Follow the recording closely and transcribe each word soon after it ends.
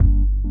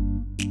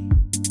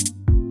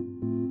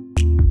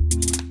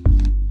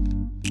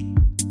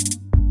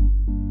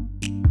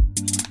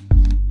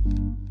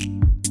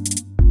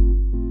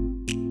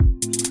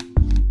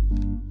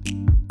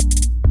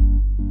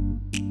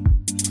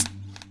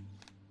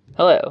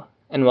Hello,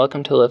 and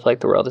welcome to Live Like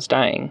the World is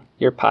Dying,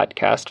 your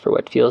podcast for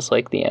what feels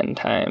like the end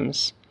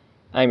times.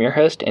 I'm your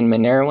host,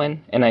 Inman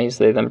Erwin, and I use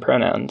they/them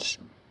pronouns.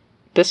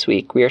 This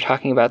week, we are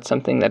talking about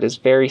something that is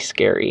very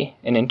scary,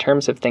 and in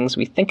terms of things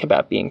we think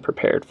about being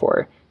prepared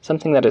for,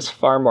 something that is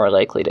far more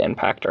likely to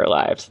impact our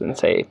lives than,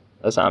 say,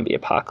 a zombie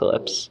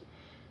apocalypse.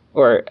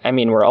 We're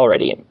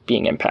already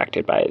being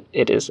impacted by it.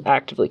 It is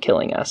actively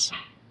killing us.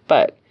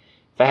 But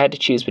if I had to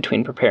choose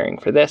between preparing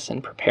for this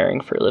and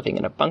preparing for living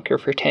in a bunker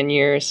for 10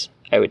 years,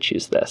 I would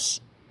choose this.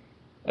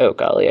 Oh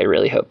golly, I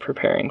really hope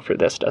preparing for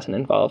this doesn't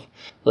involve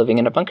living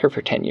in a bunker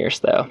for 10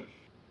 years, though.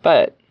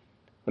 But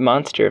the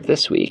monster of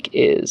this week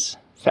is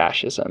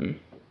fascism.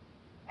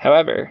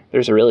 However,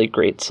 there's a really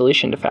great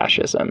solution to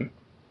fascism: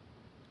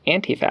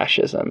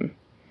 anti-fascism.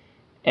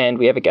 And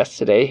we have a guest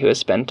today who has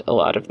spent a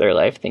lot of their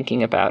life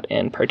thinking about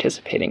and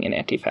participating in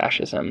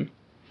anti-fascism.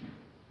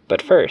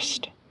 But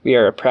first, we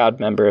are a proud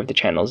member of the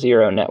Channel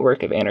Zero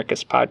network of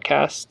anarchist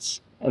podcasts,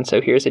 and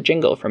so here's a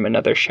jingle from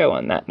another show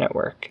on that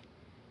network.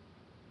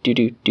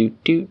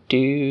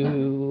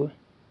 Do-do-do-do-do.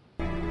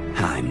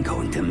 I'm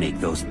going to make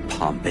those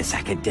pompous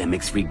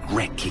academics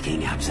regret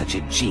kicking out such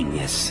a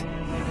genius.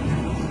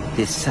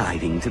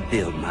 Deciding to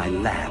build my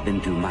lab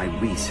and do my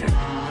research.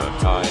 The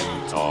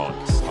Time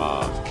Talks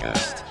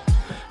Podcast.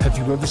 Have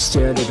you ever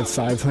stared at a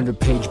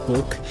 500-page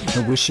book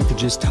and wish you could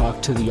just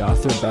talk to the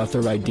author about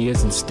their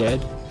ideas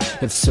instead?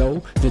 If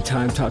so, the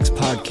Time Talks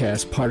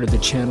Podcast, part of the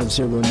Channel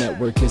Zero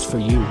network, is for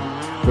you,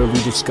 where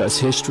we discuss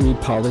history,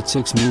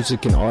 politics,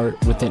 music, and art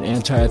with an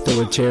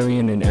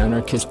anti-authoritarian and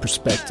anarchist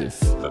perspective.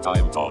 The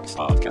Time Talks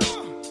Podcast.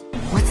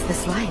 What's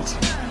this light?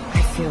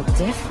 I feel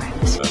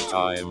different. The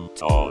Time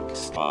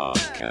Talks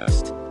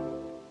Podcast.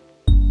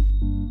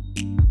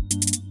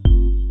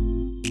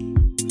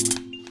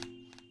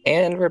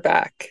 And we're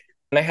back.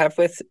 And I have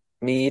with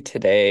me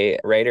today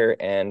writer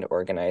and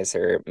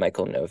organizer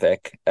Michael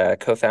Novick,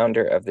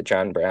 co-founder of the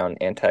John Brown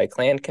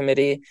Anti-Klan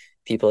Committee,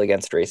 People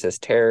Against Racist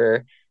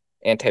Terror,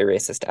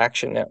 Anti-Racist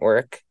Action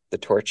Network, the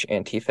Torch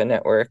Antifa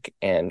Network,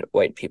 and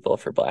White People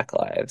for Black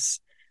Lives.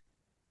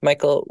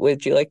 Michael,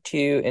 would you like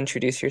to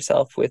introduce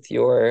yourself with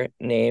your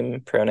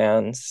name,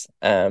 pronouns,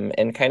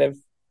 and kind of,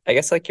 I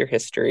guess, like your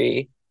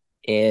history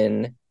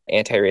in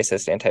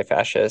anti-racist,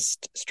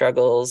 anti-fascist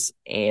struggles,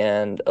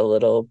 and a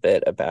little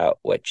bit about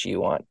what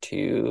you want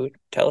to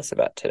tell us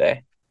about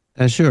today?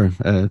 Sure.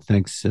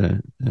 Thanks,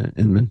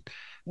 Inman.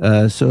 I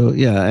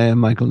am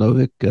Michael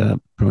Novick,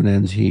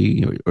 pronouns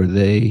he or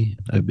they.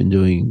 I've been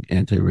doing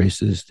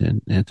anti-racist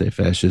and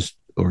anti-fascist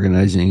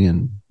organizing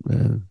and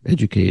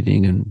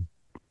educating and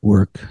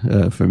work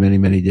for many,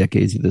 many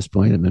decades at this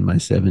point. I'm in my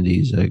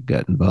 70s. I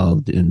got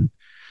involved in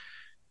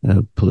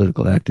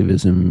political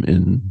activism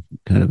in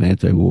kind of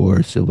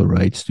anti-war, civil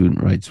rights, student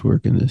rights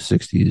work in the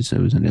 60s. I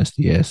was in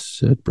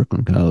SDS at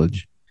Brooklyn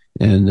College.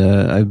 And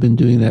I've been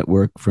doing that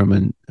work from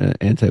an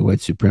anti-white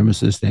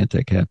supremacist,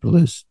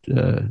 anti-capitalist,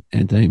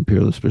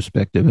 anti-imperialist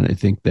perspective. And I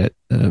think that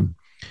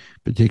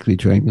particularly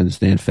trying to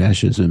understand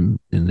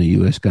fascism in the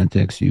U.S.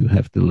 context, you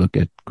have to look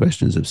at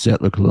questions of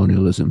settler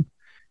colonialism.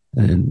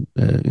 And,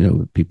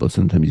 people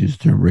sometimes use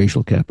the term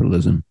racial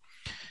capitalism.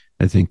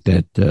 I think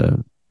that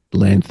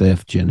land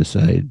theft,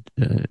 genocide,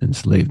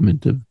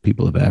 enslavement of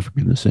people of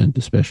African descent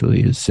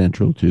especially is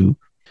central to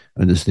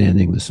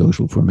understanding the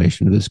social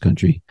formation of this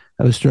country.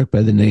 I was struck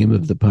by the name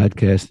of the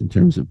podcast in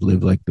terms of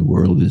Live Like the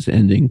World is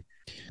Ending,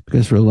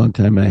 because for a long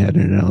time I had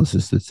an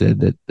analysis that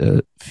said that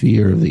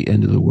fear of the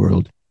end of the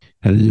world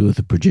had to do with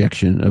the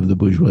projection of the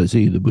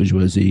bourgeoisie. The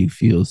bourgeoisie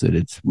feels that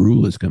its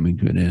rule is coming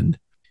to an end,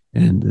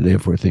 and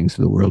therefore thinks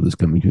the world is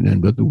coming to an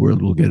end, but the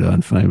world will get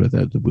on fine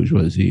without the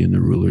bourgeoisie and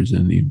the rulers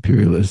and the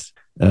imperialists,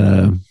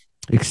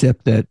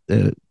 except that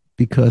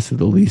because of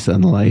the lease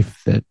on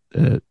life that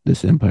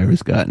this empire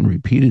has gotten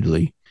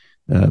repeatedly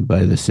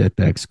by the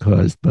setbacks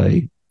caused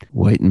by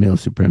white male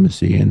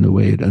supremacy and the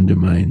way it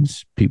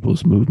undermines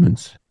people's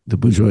movements, the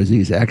bourgeoisie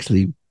is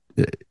actually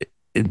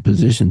in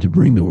position to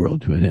bring the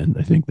world to an end.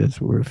 I think that's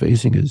what we're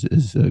facing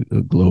is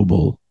a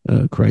global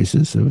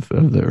crisis of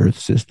the Earth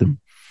system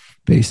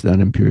based on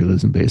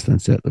imperialism, based on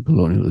settler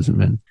colonialism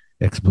and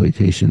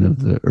exploitation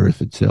of the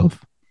Earth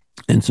itself.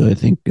 And so I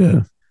think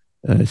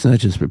it's not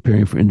just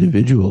preparing for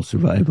individual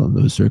survival in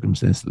those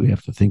circumstances that we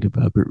have to think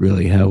about, but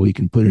really how we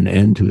can put an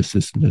end to a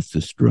system that's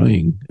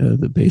destroying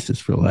the basis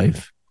for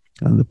life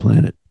on the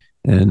planet.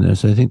 And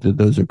so I think that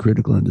those are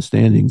critical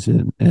understandings,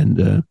 and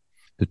the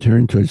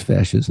turn towards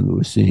fascism that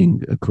we're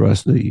seeing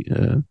across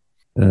the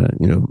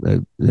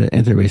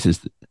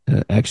anti-racist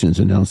actions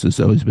analysis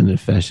has always been that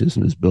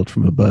fascism is built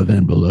from above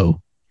and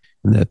below,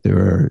 and that there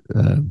are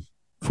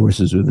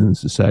forces within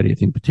society, I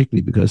think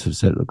particularly because of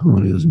settler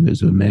colonialism,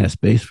 there's a mass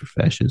base for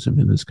fascism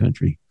in this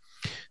country,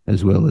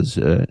 as well as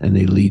an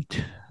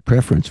elite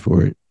preference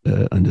for it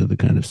under the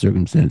kind of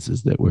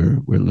circumstances that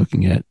we're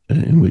looking at,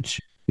 in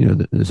which,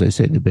 as I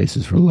say, the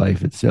basis for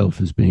life itself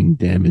is being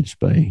damaged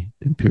by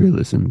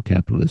imperialism,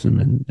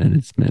 capitalism, and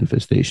its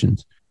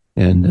manifestations.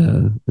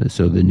 And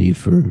so the need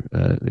for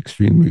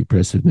extreme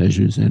repressive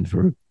measures and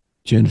for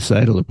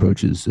genocidal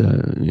approaches,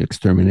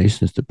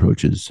 exterminationist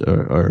approaches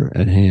are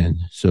at hand.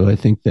 So I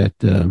think that,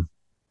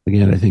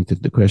 again, I think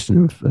that the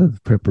question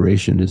of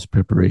preparation is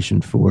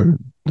preparation for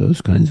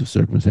those kinds of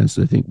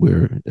circumstances. I think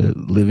we're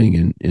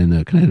living in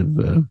a kind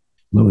of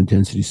low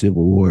intensity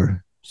civil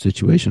war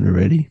situation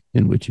already,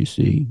 in which you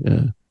see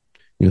the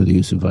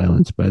use of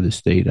violence by the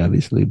state,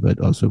 obviously, but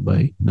also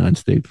by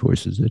non-state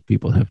forces that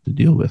people have to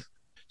deal with.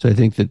 So I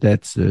think that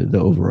that's the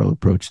overall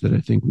approach that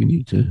I think we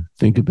need to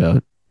think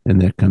about, and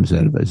that comes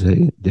out of, I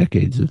say,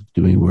 decades of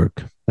doing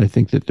work. I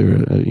think that there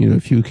are a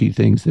few key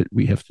things that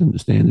we have to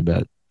understand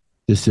about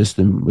this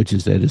system, which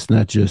is that it's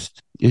not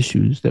just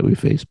issues that we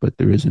face, but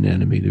there is an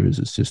enemy. There is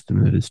a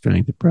system that is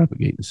trying to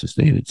propagate and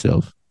sustain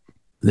itself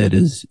that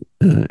is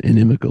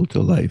inimical to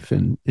life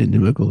and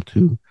inimical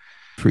to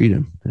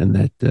freedom, and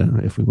that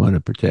if we want to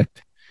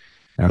protect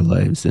our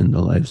lives and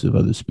the lives of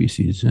other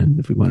species, and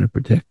if we want to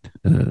protect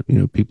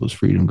people's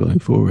freedom going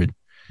forward,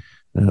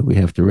 we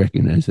have to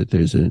recognize that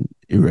there's an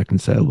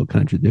irreconcilable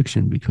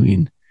contradiction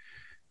between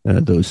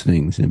those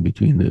things and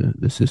between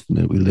the system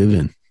that we live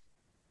in.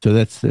 So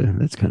that's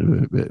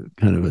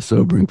kind of a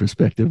sobering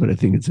perspective, but I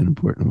think it's an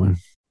important one.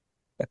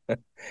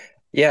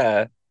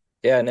 Yeah,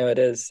 yeah, no, it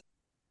is.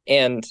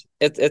 And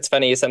it's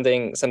funny,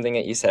 something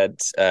that you said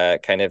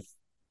kind of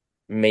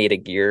made a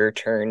gear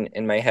turn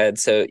in my head.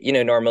 So,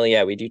 normally,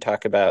 yeah, we do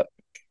talk about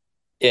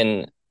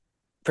in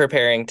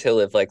preparing to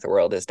live like the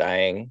world is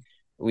dying,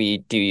 we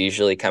do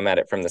usually come at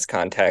it from this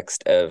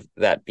context of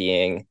that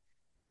being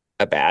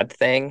a bad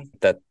thing,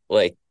 that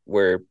like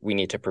we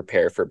need to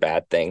prepare for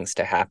bad things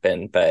to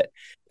happen. But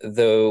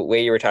the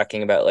way you were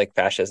talking about like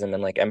fascism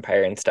and like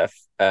empire and stuff,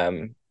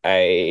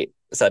 I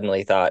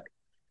suddenly thought,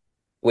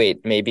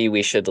 wait, maybe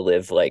we should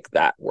live like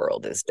that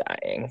world is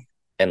dying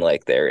and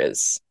like there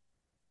is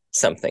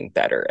something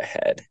better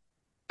ahead.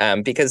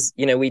 Because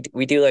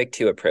we do like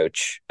to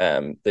approach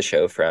the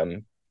show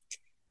from,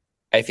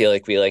 I feel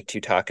like we like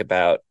to talk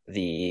about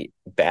the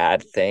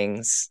bad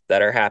things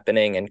that are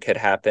happening and could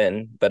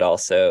happen, but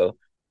also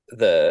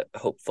the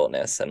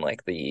hopefulness and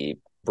like the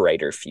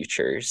brighter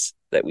futures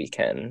that we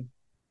can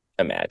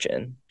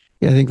imagine.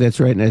 Yeah, I think that's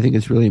right, and I think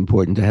it's really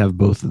important to have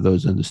both of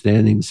those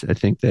understandings. I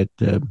think that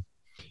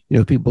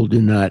people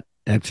do not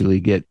actually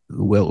get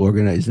well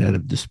organized out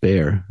of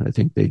despair. I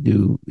think they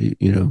do.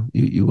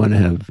 You want to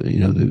have, there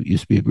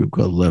used to be a group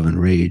called Love and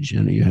Rage,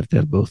 and you have to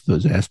have both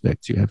those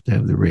aspects. You have to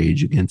have the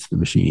rage against the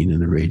machine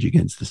and the rage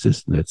against the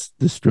system that's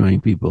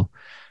destroying people.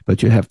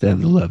 But you have to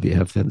have the love. You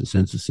have to have the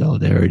sense of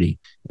solidarity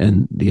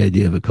and the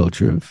idea of a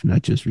culture of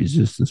not just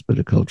resistance, but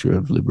a culture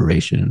of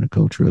liberation and a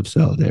culture of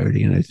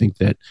solidarity. And I think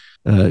that,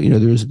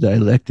 there is a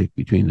dialectic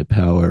between the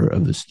power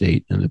of the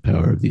state and the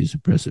power of these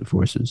oppressive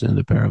forces and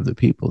the power of the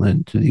people.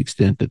 And to the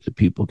extent that the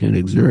people can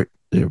exert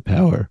their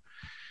power,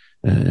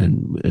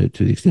 and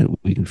to the extent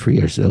we can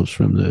free ourselves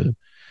from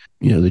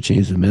the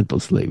chains of mental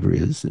slavery,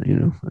 as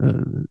here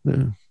in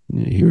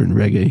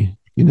reggae,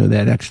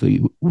 that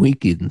actually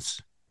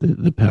weakens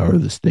the power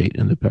of the state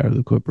and the power of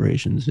the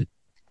corporations,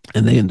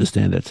 and they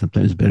understand that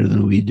sometimes better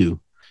than we do.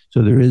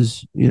 So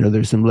there's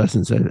some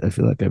lessons I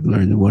feel like I've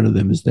learned, and one of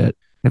them is that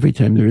every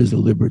time there is a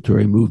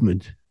liberatory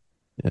movement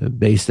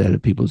based out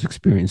of people's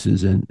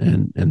experiences and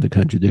the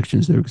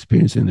contradictions they're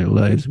experiencing in their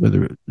lives,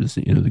 whether it's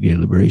the gay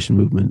liberation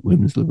movement,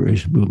 women's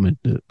liberation movement,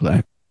 the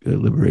black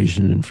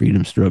liberation and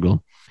freedom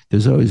struggle,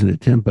 there's always an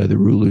attempt by the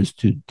rulers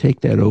to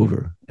take that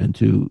over and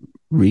to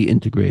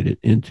reintegrate it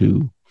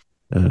into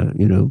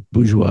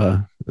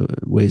bourgeois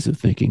ways of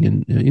thinking.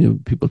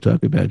 And, people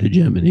talk about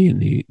hegemony and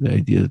the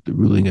idea that the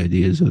ruling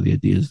ideas are the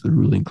ideas of the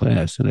ruling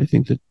class. And I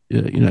think that,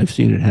 I've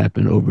seen it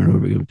happen over and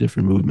over again with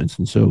different movements.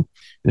 And so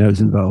I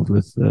was involved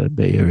with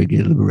Bay Area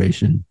gay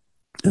liberation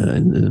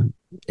in the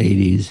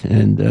 80s.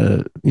 And,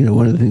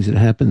 one of the things that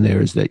happened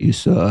there is that you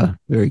saw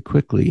very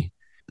quickly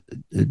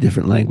a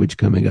different language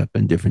coming up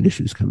and different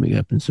issues coming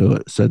up. And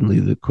so suddenly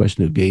the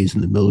question of gays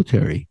in the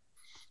military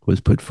was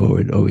put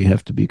forward. Oh, we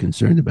have to be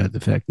concerned about the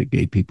fact that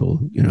gay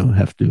people,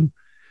 have to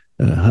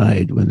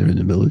hide when they're in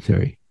the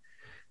military.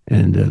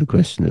 And the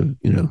question of,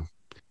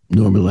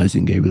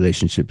 normalizing gay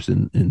relationships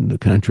in the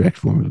contract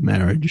form of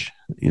marriage,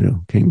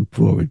 came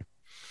forward.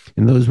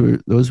 And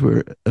those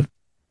were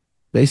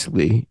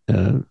basically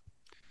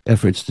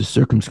efforts to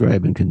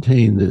circumscribe and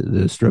contain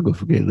the struggle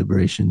for gay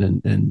liberation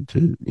and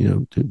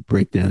to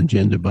break down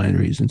gender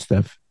binaries and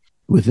stuff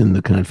within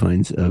the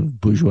confines of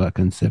bourgeois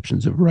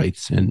conceptions of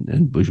rights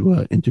and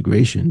bourgeois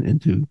integration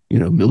into,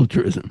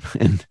 militarism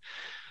and,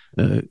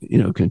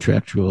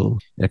 contractual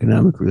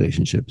economic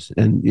relationships.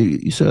 And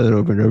you saw that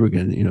over and over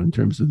again, in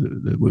terms of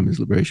the women's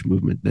liberation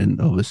movement. Then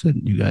all of a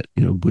sudden you got,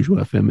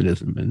 bourgeois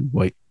feminism and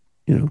white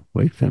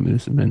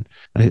feminism. And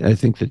I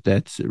think that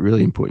that's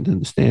really important to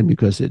understand,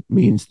 because it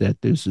means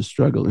that there's a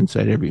struggle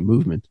inside every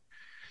movement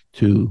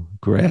to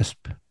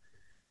grasp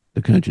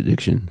the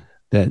contradiction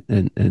that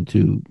and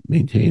to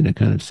maintain a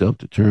kind of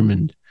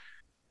self-determined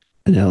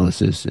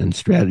analysis and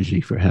strategy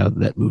for how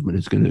that movement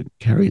is going to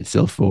carry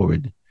itself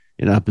forward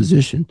in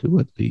opposition to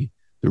what the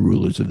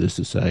rulers of this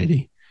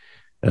society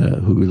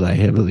who rely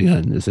heavily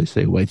on, as I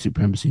say, white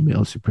supremacy,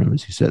 male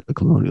supremacy, settler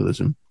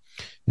colonialism,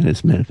 and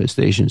its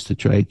manifestations to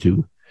try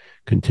to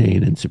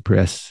contain and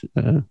suppress,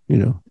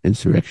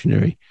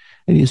 insurrectionary.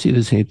 And you see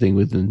the same thing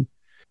within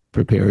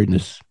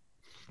preparedness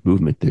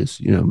movement.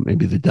 There's,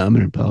 maybe the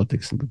dominant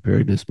politics and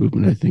preparedness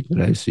movement I think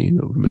that I've seen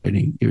over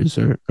many years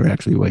are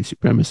actually white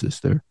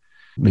supremacists. They're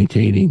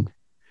maintaining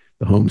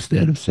the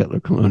homestead of settler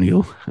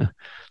colonial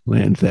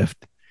land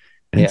theft.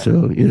 And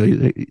so,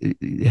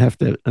 you have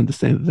to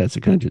understand that that's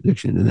a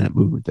contradiction in that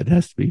movement that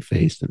has to be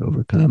faced and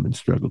overcome and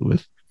struggled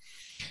with.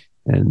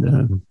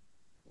 And,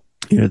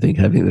 I think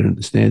having that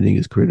understanding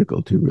is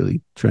critical to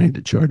really trying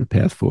to chart a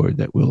path forward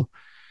that will,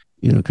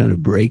 kind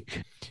of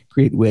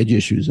create wedge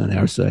issues on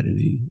our side of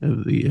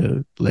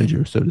the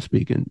ledger, so to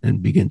speak,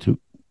 and begin to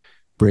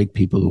break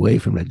people away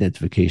from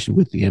identification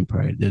with the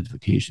empire,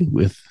 identification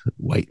with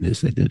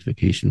whiteness,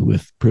 identification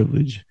with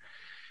privilege.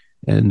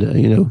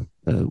 And,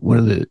 one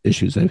of the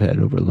issues I've had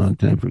over a long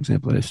time, for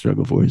example, I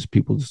struggle for is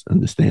people's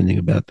understanding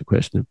about the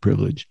question of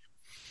privilege.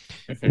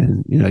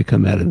 And, I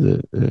come out of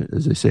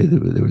as I say,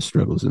 there were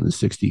struggles in the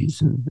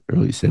 60s and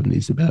early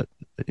 70s about,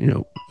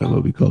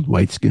 what we called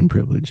white skin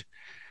privilege.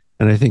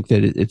 And I think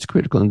that it's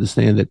critical to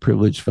understand that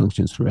privilege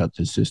functions throughout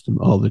the system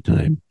all the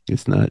time.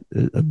 It's not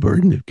a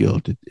burden of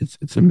guilt.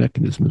 It's a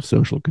mechanism of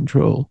social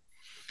control.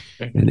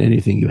 And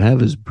anything you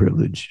have as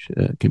privilege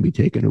can be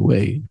taken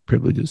away.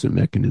 Privilege is a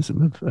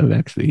mechanism of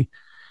actually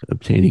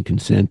obtaining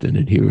consent and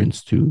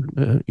adherence to,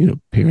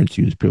 parents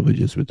use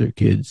privileges with their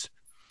kids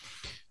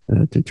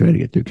to try to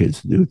get their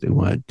kids to do what they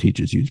want.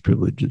 Teachers use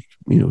privileges,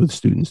 with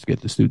students to get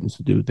the students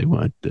to do what they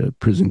want.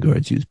 Prison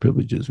guards use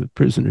privileges with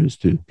prisoners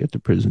to get the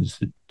prisoners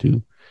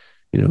to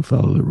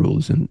follow the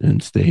rules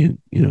and stay,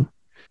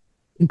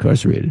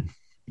 incarcerated.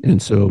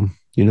 And so,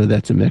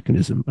 that's a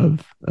mechanism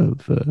of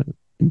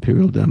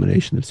imperial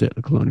domination of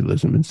settler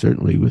colonialism, and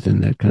certainly within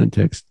that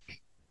context.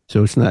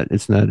 So it's not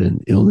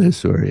an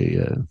illness or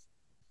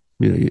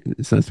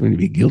it's not something to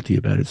be guilty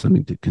about. It's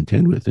something to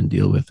contend with and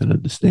deal with and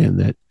understand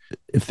that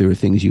if there are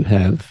things you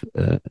have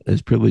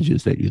as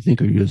privileges that you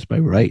think are yours by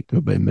right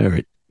or by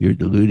merit, you're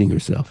deluding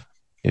yourself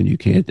and you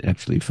can't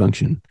actually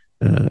function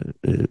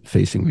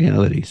facing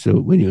reality. So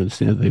when you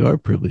understand they are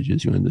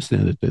privileges, you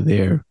understand that they're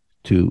there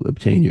to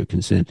obtain your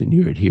consent and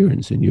your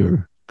adherence and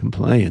your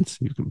compliance,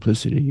 your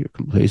complicity, your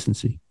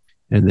complacency.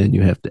 And then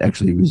you have to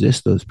actually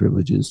resist those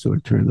privileges or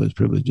turn those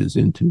privileges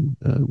into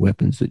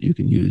weapons that you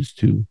can use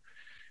to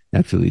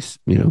actually,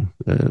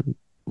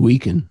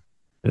 weaken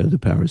the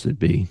powers that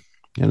be.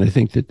 And I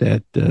think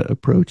that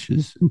approach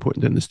is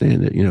important to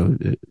understand.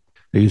 That,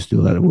 I used to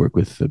do a lot of work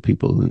with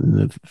people in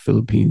the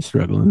Philippine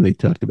struggle, and they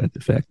talked about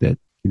the fact that,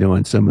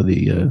 on some of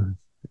the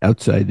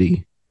outside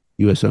the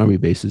U.S. Army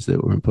bases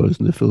that were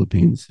imposed in the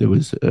Philippines, there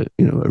was, a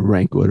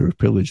rank order of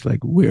privilege, like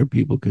where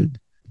people could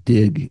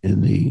dig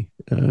in the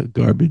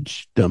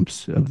garbage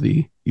dumps of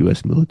the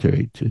U.S.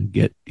 military to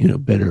get,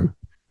 better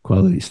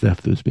quality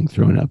stuff that was being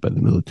thrown out by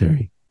the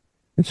military.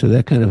 And so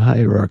that kind of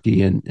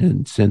hierarchy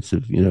and sense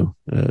of,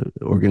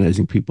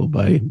 organizing people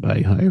by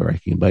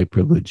hierarchy and by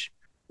privilege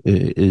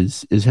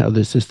is how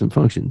the system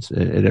functions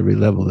at every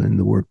level. In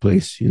the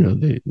workplace,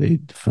 they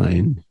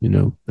define,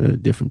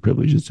 different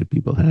privileges that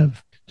people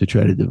have to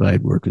try to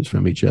divide workers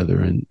from each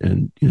other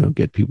and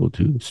get people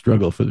to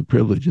struggle for the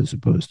privilege as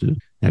opposed to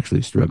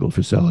actually struggle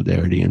for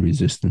solidarity and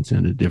resistance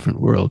in a different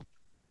world.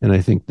 And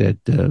I think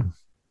that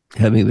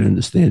having that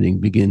understanding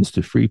begins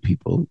to free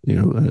people.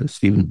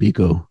 Stephen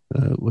Biko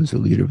was a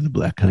leader of the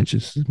Black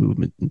consciousness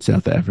movement in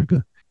South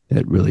Africa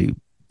that really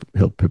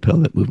helped propel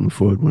that movement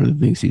forward. One of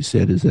the things he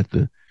said is that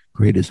the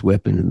greatest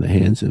weapon in the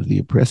hands of the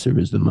oppressor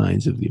is the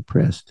minds of the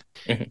oppressed.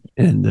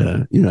 And,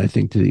 I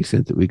think to the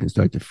extent that we can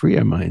start to free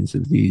our minds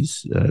of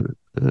these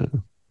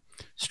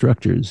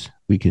structures,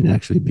 we can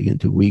actually begin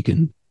to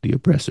weaken the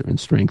oppressor and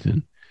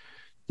strengthen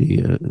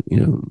the,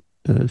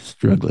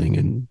 struggling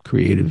and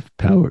creative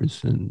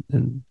powers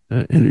and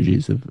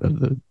energies of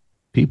the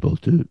people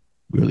to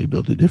really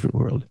build a different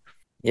world.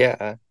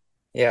 Yeah.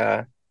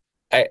 Yeah.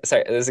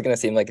 Sorry, this is going to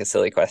seem like a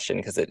silly question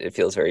because it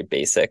feels very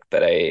basic,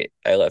 but I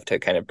love to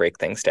kind of break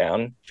things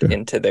down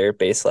into their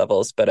base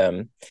levels. But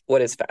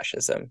what is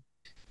fascism?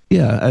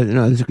 Yeah,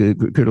 that's a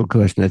critical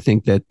question. I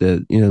think that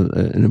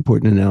an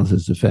important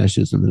analysis of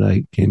fascism that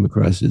I came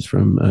across is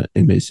from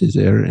Aimé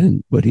Césaire,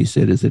 and what he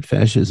said is that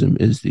fascism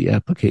is the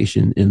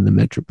application in the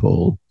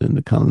metropole and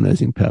the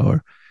colonizing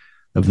power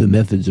of the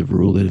methods of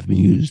rule that have been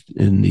used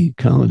in the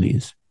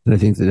colonies. And I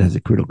think that has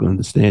a critical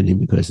understanding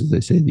because, as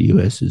I say, the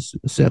U.S. is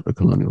a settler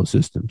colonial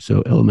system.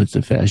 So elements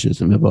of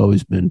fascism have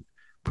always been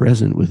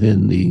present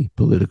within the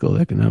political,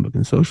 economic,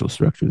 and social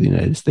structure of the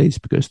United States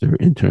because they're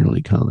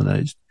internally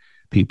colonized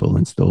people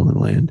and stolen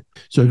land.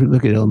 So if you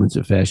look at elements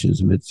of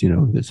fascism, it's,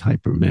 there's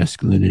hyper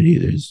masculinity,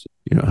 there's,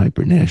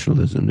 hyper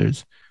nationalism,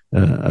 there's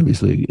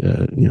obviously,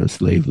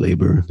 slave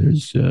labor,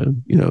 there's,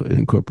 an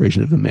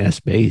incorporation of a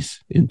mass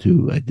base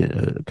into a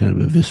kind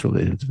of a visceral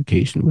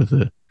identification with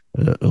a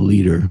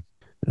leader.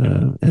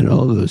 And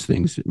all of those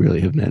things really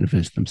have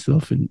manifested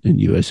themselves in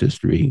U.S.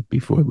 history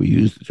before we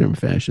use the term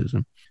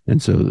fascism.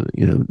 And so,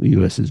 the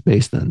U.S. is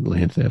based on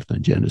land theft,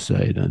 on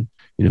genocide, on,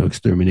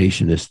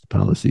 exterminationist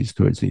policies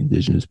towards the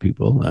indigenous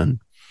people, on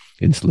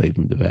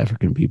enslavement of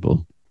African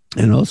people,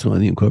 and also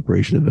on the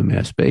incorporation of a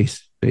mass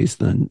base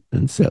based on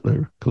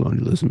settler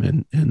colonialism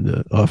and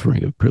the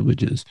offering of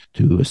privileges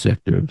to a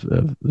sector of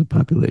the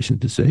population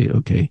to say,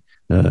 okay,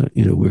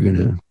 we're going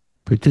to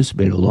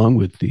participate along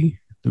with the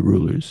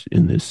rulers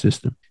in this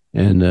system.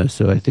 And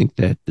so I think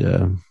that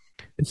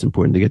it's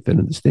important to get that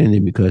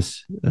understanding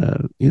because,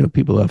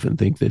 people often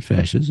think that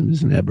fascism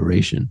is an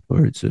aberration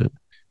or it's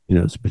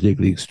it's a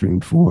particularly extreme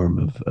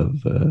form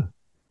of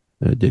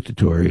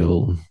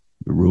dictatorial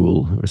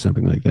rule or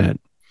something like that.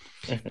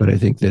 Mm-hmm. But I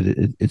think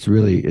that it's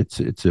really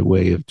it's a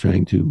way of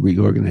trying to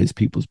reorganize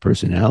people's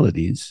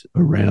personalities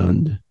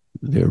around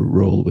their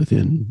role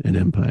within an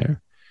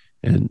empire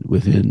and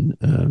within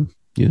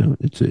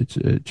it's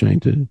trying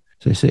to,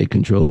 as I say,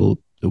 control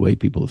the way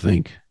people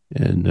think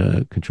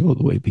and control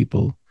the way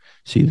people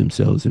see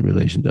themselves in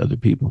relation to other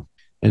people.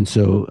 And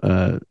so,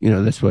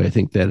 that's why I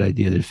think that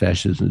idea that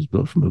fascism is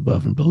built from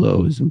above and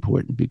below is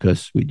important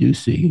because we do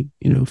see,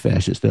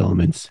 fascist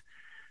elements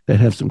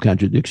that have some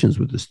contradictions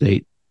with the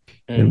state.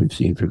 And we've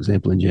seen, for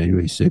example, in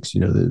January 6th,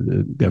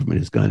 the government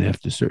has gone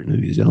after certain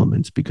of these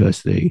elements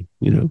because they,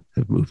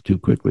 have moved too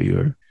quickly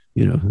or,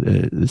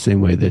 the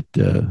same way that,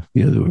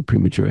 there were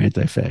premature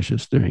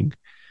anti-fascists during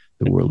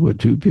the World War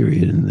II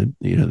period and,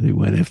 they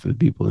went after the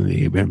people in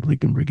the Abraham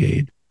Lincoln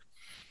Brigade.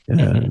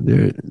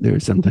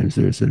 Sometimes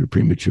there are sort of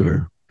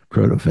premature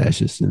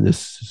proto-fascists in this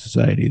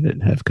society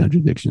that have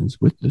contradictions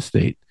with the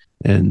state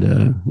and,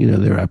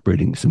 they're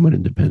operating somewhat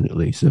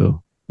independently.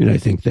 So, I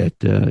think that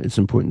it's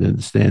important to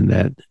understand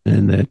that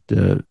and that,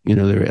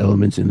 there are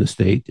elements in the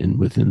state and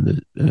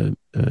within the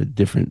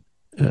different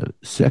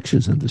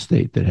sections of the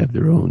state that have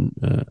their own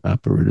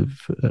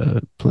operative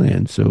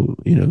plan. So,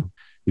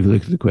 if you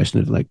look at the question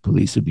of like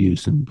police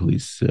abuse and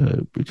police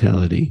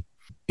brutality,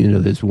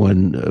 there's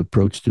one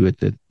approach to it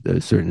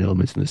that certain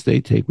elements in the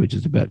state take, which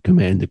is about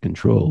command and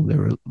control.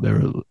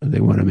 They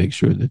want to make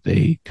sure that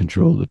they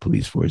control the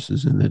police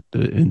forces and that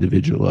the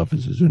individual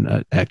officers are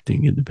not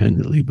acting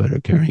independently, but are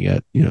carrying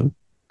out,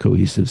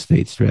 cohesive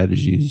state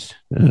strategies.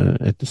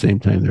 At the same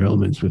time, there are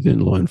elements within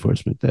law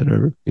enforcement that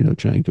are,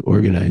 trying to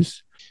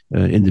organize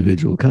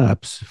individual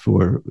cops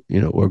for,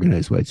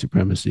 organized white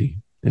supremacy,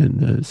 and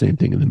the same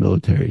thing in the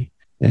military.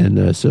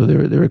 And so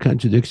there are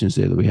contradictions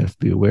there that we have to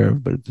be aware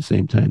of, but at the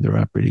same time, they're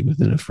operating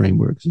within a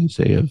framework, as you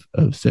say,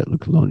 of settler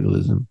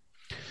colonialism,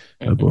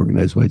 of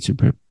organized white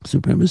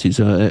supremacy.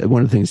 So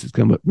one of the things that's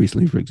come up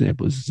recently, for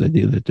example, is this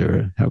idea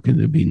that how can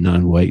there be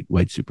non-white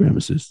white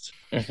supremacists?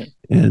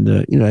 And,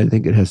 I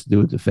think it has to do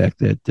with the fact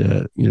that,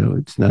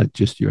 it's not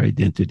just your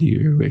identity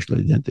or your racial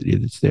identity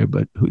that's there,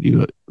 but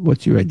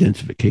what's your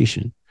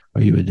identification?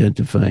 Are you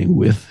identifying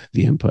with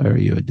the empire? Are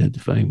you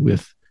identifying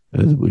with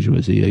the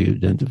bourgeoisie? Are you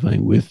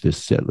identifying with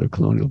this settler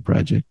colonial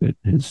project that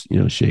has,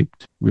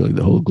 shaped really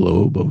the whole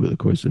globe over the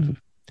course of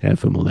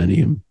half a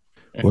millennium?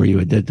 Or are you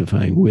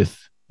identifying with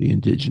the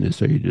indigenous?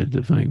 Are you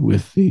identifying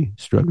with the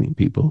struggling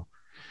people?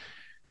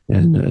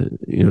 And,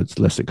 it's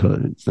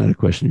it's not a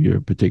question of your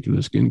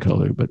particular skin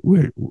color, but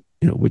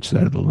which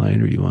side of the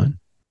line are you on?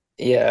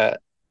 Yeah.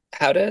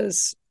 How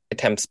does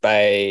attempts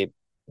by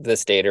the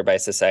state or by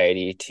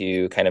society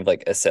to kind of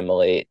like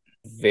assimilate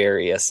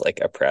various like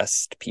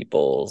oppressed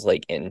peoples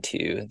like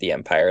into the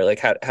empire, like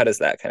how does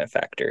that kind of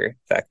factor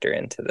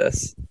into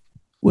this?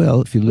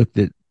 Well, if you looked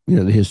at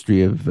the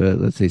history of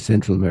let's say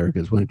Central America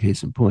is one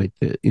case in point,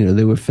 that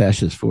there were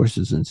fascist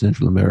forces in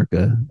Central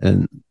America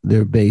and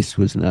their base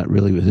was not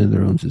really within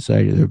their own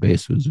society. Their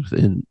base was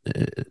within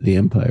the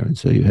empire. And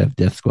so you have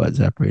death squads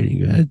operating,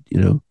 you had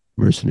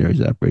mercenaries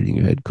operating,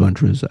 you had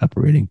contras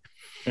operating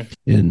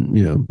in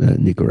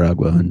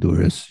Nicaragua,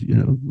 Honduras,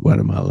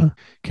 Guatemala,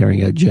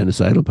 carrying out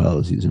genocidal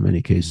policies in many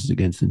cases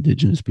against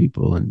indigenous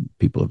people and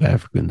people of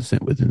African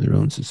descent within their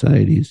own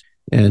societies.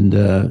 And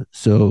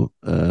so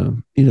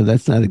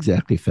that's not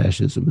exactly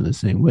fascism in the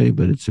same way,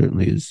 but it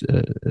certainly is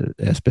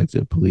aspects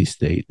of police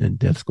state and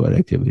death squad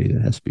activity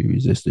that has to be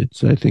resisted.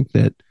 So I think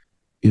that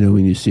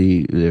when you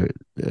see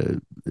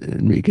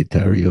Enrique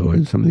Tarrio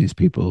and some of these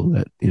people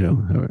that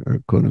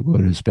are quote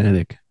unquote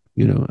Hispanic,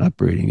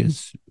 operating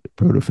as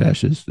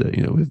proto-fascists,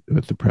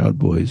 with the Proud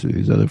Boys or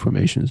these other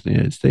formations in the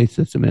United States,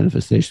 that's a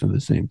manifestation of the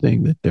same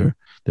thing, that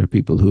they're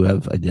people who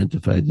have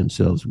identified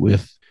themselves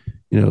with,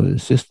 a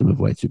system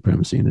of white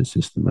supremacy and a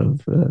system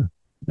of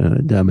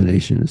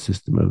domination, a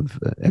system of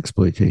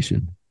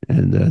exploitation.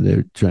 And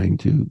they're trying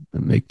to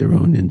make their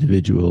own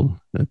individual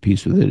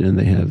peace with it. And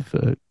they have,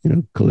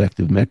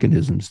 collective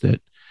mechanisms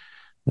that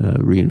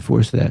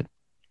reinforce that.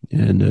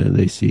 And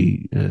they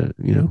see,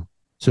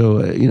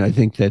 So, I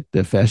think that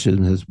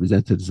fascism has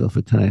presented itself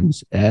at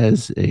times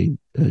as a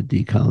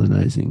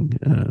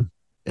decolonizing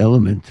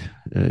element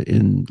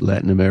in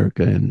Latin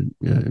America and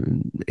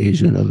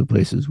Asia and other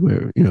places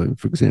where,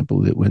 for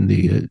example, that when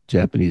the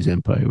Japanese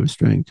Empire was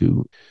trying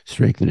to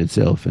strengthen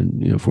itself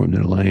and, formed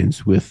an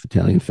alliance with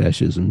Italian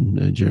fascism,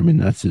 German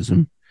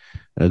Nazism,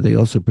 they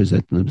also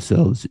presented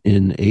themselves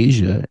in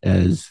Asia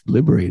as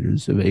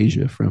liberators of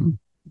Asia from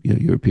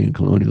European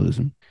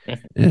colonialism,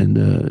 and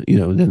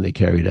then they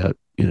carried out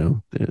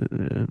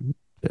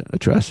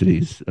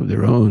atrocities of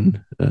their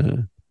own,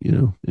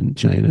 in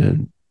China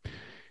and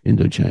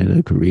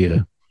Indochina,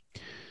 Korea.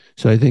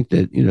 So I think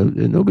that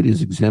nobody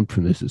is exempt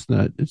from this. It's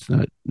not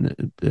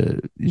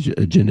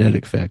a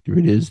genetic factor.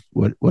 It is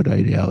what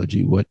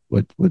ideology,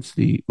 what's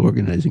the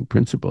organizing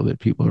principle that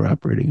people are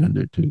operating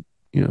under to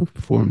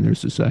form their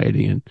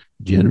society and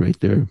generate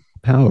their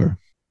power.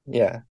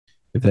 Yeah.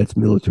 If that's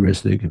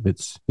militaristic, if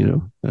it's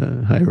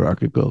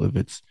hierarchical, if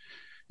it's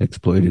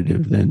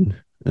exploitative, then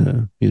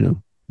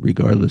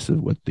regardless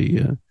of what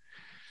the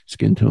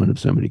skin tone of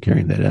somebody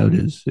carrying that out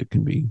is, it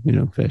can be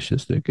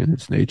fascistic in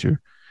its nature.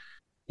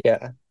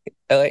 Yeah.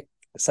 I like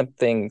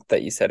something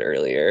that you said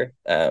earlier,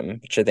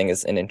 which I think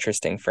is an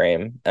interesting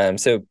frame.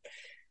 So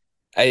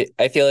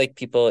I feel like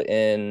people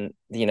in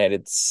the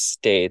United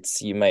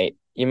States, you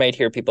might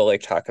hear people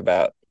like talk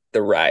about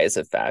the rise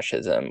of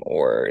fascism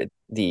or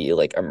the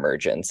like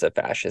emergence of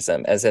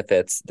fascism as if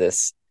it's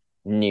this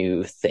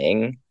new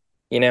thing,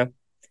 you know?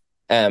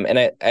 And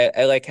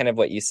I like kind of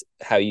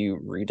how you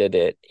rooted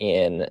it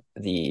in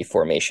the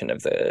formation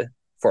of the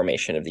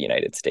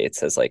United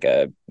States as like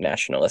a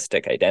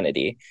nationalistic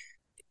identity,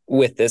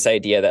 with this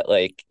idea that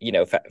like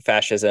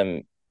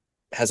fascism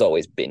has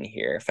always been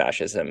here.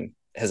 Fascism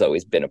has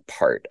always been a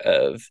part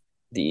of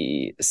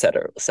the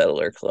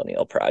settler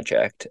colonial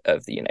project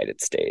of the United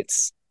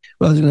States.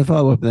 Well, I was going to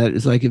follow up on that.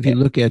 It's like if you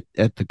look at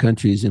the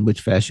countries in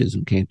which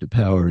fascism came to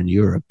power in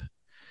Europe,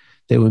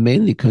 they were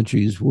mainly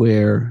countries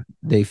where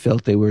they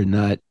felt they were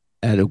not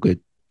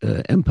adequate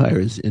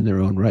empires in their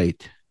own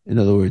right. In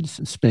other words,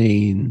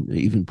 Spain,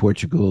 even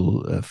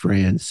Portugal,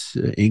 France,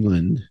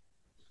 England,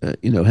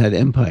 had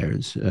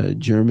empires.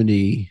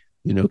 Germany,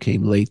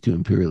 came late to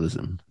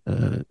imperialism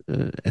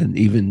and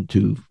even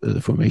to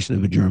the formation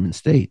of a German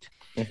state.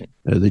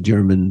 Mm-hmm. The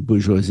German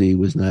bourgeoisie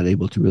was not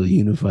able to really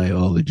unify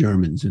all the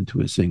Germans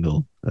into a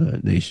single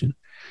nation.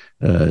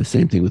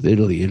 Same thing with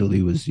Italy.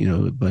 Italy was,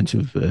 a bunch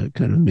of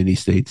kind of mini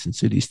states and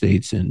city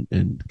states,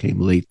 and came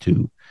late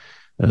to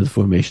the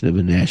formation of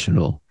a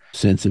national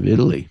sense of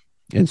Italy.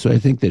 And so I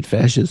think that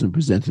fascism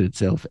presented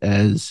itself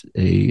as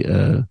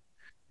a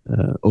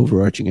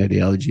overarching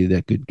ideology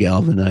that could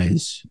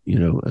galvanize,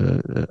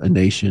 a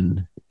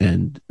nation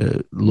and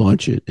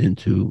launch it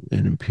into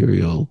an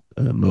imperial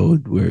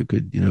mode where it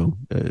could,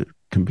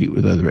 compete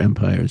with other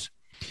empires.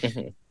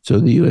 Mm-hmm. So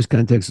the U.S.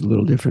 context is a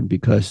little different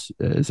because,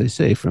 as I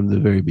say, from the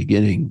very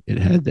beginning, it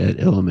had that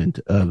element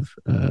of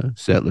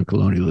settler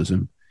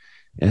colonialism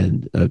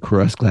and a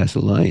cross-class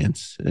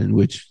alliance in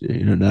which,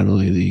 not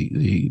only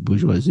the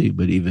bourgeoisie,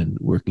 but even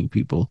working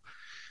people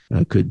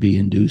could be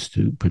induced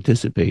to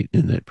participate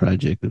in that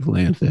project of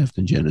land theft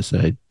and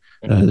genocide.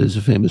 There's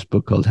a famous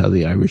book called How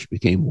the Irish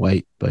Became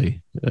White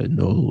by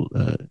Noel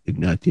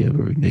Ignatieff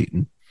or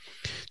Ignatin.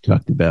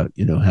 Talked about,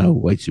 how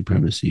white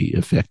supremacy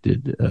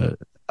affected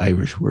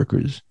Irish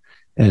workers.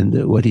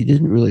 And what he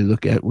didn't really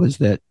look at was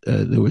that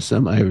there were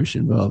some Irish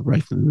involved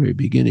right from the very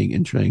beginning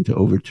in trying to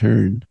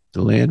overturn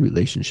the land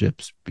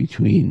relationships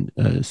between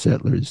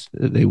settlers.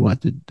 They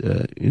wanted,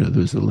 there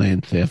was a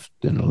land theft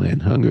and a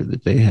land hunger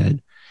that they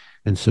had.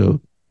 And so,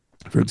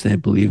 for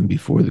example, even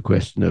before the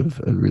question of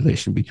a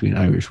relation between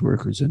Irish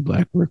workers and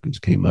black workers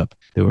came up,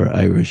 there were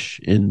Irish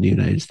in the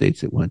United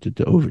States that wanted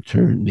to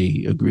overturn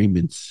the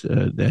agreements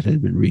that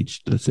had been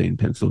reached, let's say in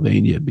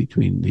Pennsylvania,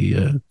 between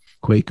the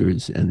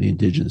Quakers and the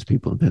indigenous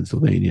people in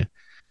Pennsylvania.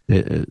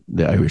 The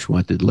Irish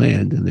wanted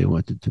land, and they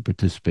wanted to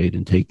participate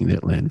in taking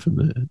that land from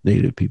the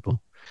native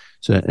people.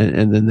 So,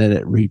 and then that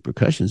had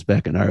repercussions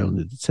back in Ireland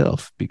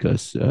itself,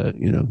 because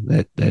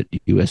that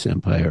U.S.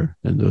 empire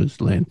and those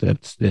land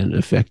thefts then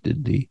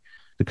affected the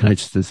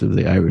consciousness of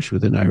the Irish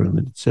within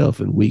Ireland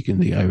itself, and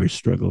weakened the Irish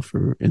struggle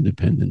for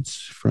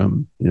independence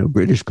from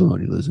British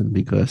colonialism,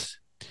 because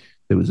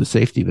there was a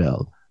safety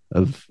valve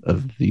of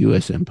the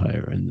U.S.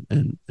 empire,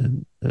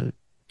 and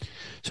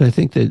so I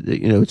think that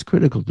it's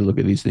critical to look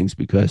at these things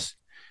because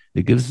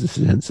it gives us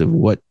a sense of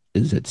what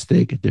is at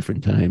stake at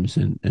different times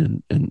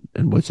and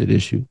what's at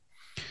issue.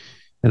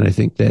 And I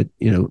think that,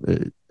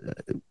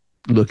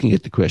 looking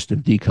at the question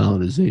of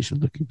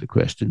decolonization, looking at the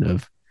question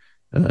of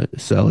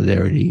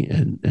solidarity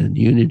and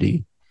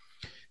unity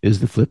is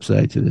the flip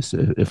side to this.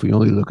 If we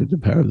only look at the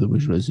power of the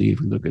bourgeoisie, if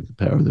we look at the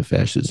power of the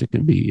fascists, it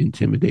can be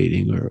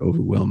intimidating or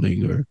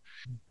overwhelming or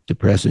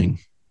depressing.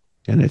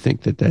 And I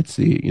think that that's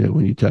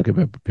when you talk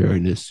about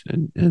preparedness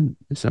and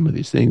some of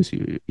these things,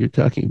 you're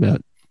talking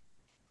about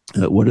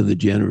what are the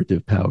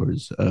generative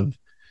powers of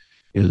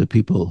the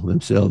people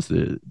themselves,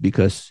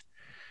 because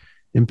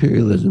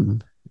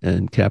imperialism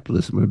and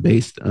capitalism are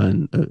based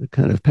on a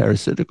kind of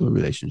parasitical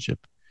relationship.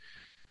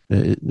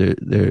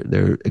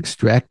 They're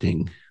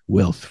extracting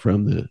wealth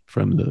from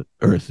the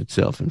earth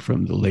itself and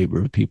from the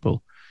labor of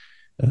people,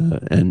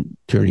 and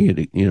turning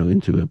it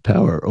into a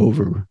power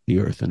over the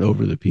earth and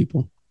over the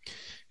people.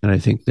 And I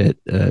think that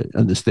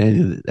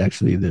understanding that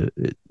actually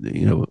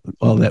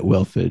all that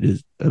wealth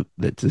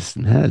that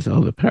system has,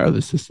 all the power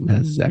the system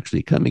has, is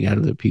actually coming out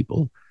of the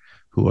people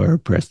who are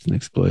oppressed and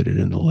exploited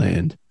in the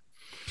land.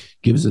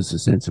 gives us a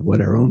sense of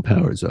what our own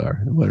powers are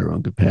and what our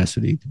own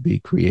capacity to be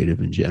creative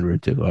and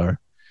generative are.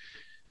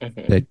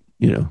 Mm-hmm. That,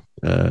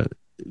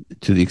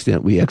 to the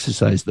extent we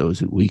exercise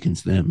those, it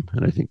weakens them.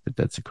 And I think that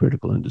that's a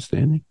critical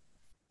understanding.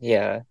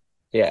 Yeah.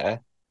 Yeah.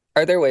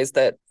 Are there ways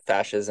that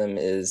fascism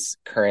is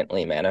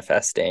currently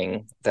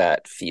manifesting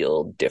that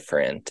feel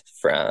different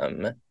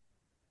from,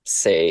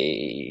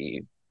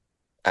 say,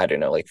 I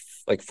don't know, like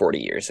 40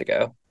 years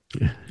ago?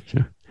 Yeah,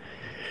 sure.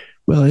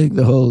 Well, I think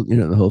the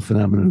whole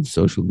phenomenon of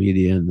social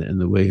media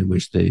and the way in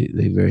which they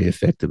very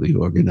effectively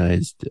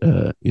organized,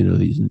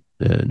 these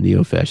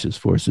neo-fascist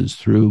forces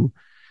through,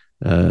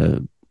 uh,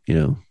 you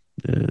know,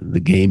 the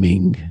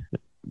gaming,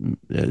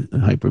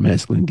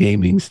 hyper-masculine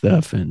gaming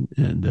stuff, I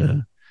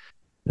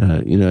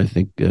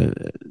think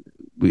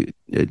we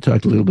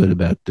talked a little bit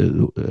about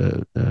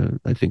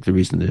I think the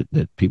reason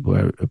that people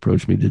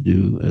approached me to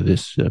do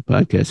this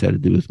podcast had to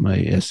do with my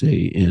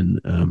essay in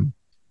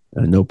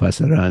No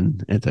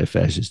Pasaran,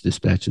 Anti-Fascist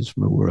Dispatches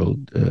from a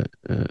World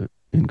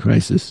in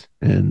Crisis.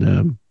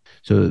 And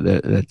so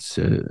that's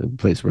a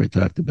place where I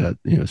talked about,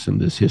 some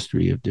of this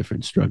history of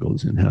different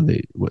struggles and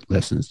what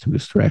lessons to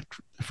extract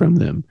from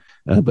them.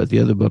 But the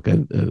other book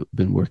I've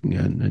been working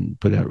on and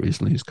put out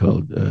recently is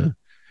called The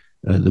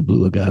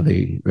Blue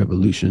Agave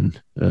Revolution,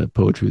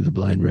 Poetry of the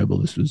Blind Rebel.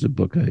 This was a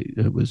book I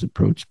was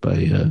approached by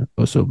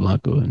Oso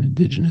Blanco, an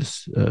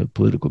indigenous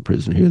political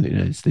prisoner here in the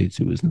United States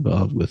who was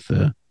involved with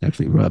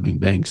actually robbing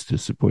banks to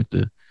support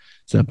the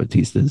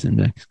Zapatistas in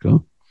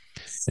Mexico.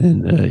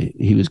 And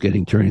he was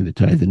getting Turning the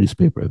Tide, the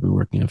newspaper I've been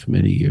working on for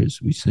many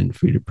years. We send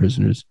free to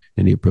prisoners.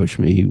 And he approached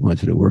me. He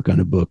wanted to work on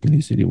a book, and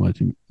he said he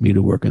wanted me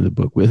to work on the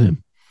book with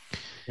him.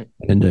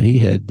 And he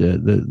had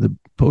the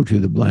Poetry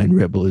of the Blind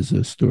Rebel is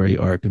a story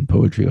arc and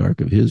poetry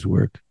arc of his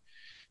work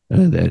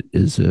that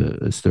is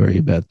a story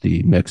about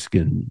the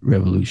Mexican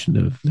Revolution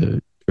of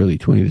the early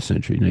 20th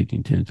century,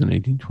 1910 to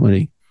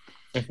 1920.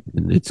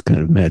 And it's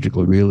kind of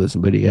magical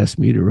realism, but he asked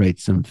me to write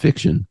some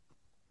fiction.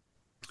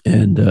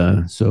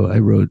 And so I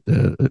wrote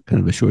a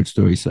kind of a short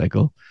story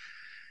cycle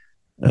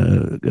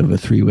of a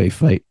three-way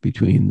fight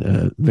between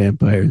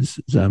vampires,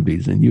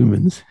 zombies, and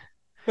humans.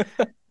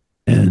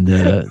 And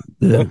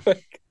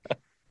the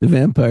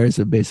vampires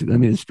are basically, I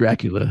mean, it's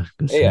Dracula.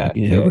 But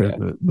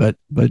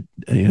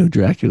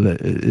Dracula,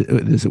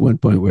 there's at one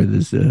point where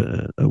there's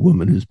a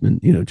woman who's been,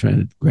 trying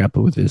to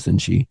grapple with this, and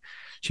she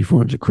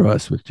forms a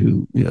cross with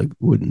two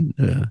wooden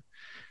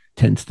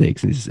tent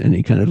stakes, and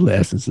he kind of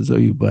laughs and says, "Oh,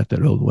 you bought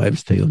that old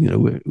wives' tale.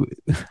 We're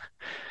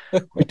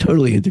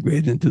totally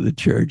integrated into the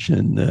church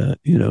and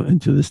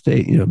into the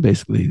state.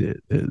 Basically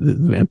the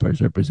vampires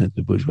represent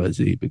the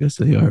bourgeoisie because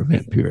they are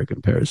vampiric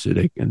and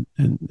parasitic, and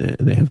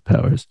they have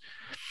powers.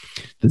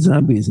 The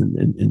zombies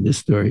in this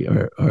story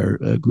are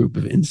a group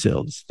of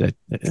incels that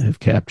have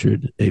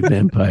captured a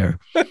vampire,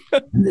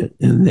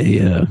 and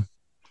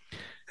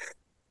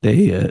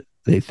they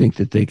think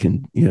that they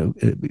can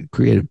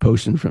create a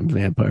potion from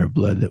vampire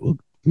blood that will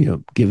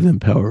give them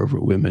power over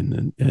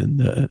women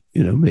and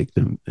make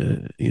them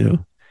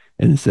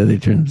and instead they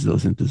turn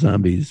themselves into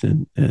zombies,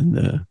 and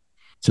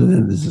so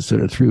then there's a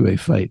sort of three-way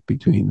fight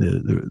between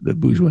the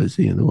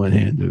bourgeoisie on the one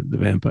hand, the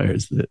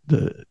vampires,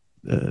 the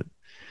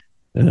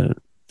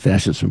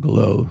fascists from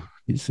below,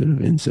 these sort of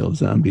incel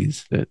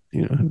zombies that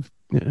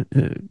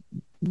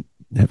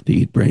have to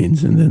eat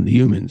brains, and then the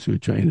humans who are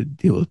trying to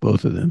deal with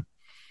both of them.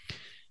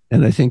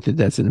 And I think that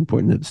that's an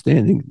important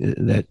understanding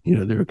that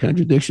there are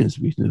contradictions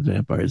between the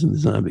vampires and the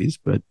zombies,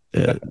 but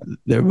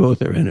they're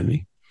both our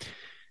enemy.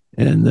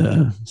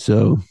 And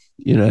so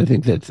I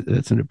think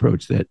that's an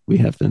approach that we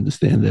have to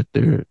understand, that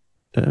they're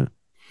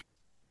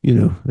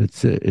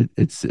it's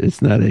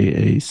not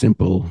a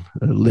simple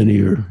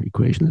linear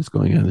equation that's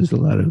going on. There's a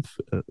lot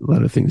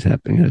of things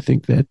happening. I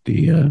think that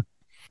the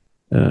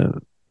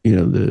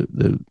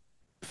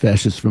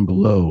fascists from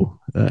below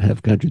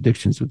have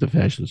contradictions with the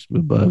fascists from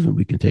above, and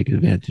we can take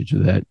advantage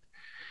of that.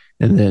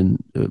 And then,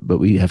 but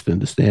we have to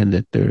understand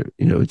that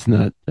it's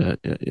not.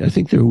 I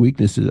think there are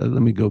weaknesses.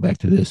 Let me go back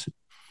to this.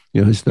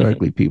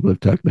 Historically, people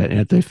have talked about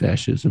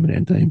anti-fascism and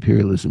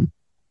anti-imperialism,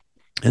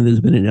 and there's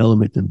been an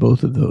element in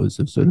both of those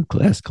of sort of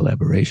class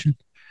collaboration.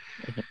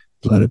 A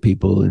lot of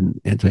people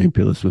in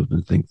anti-imperialist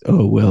movements think,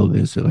 oh, well,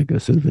 there's like a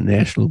sort of a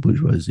national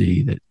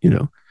bourgeoisie that,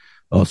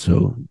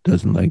 also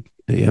doesn't like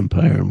the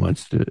empire and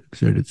wants to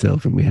exert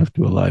itself, and we have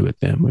to ally with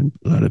them. And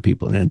a lot of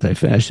people in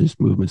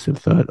anti-fascist movements have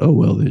thought, oh,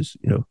 well, there's,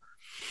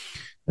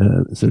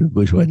 sort of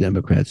bourgeois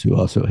Democrats who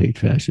also hate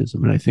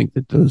fascism. And I think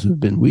that those have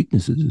been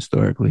weaknesses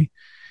historically.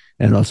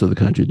 And also the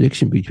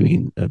contradiction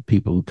between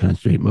people who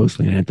concentrate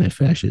mostly on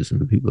anti-fascism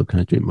and people who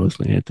concentrate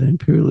mostly on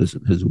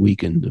anti-imperialism has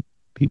weakened the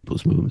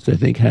people's movements. I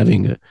think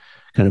having a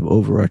kind of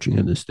overarching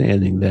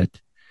understanding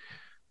that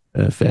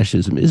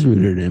fascism is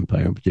rooted in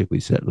empire, and particularly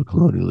settler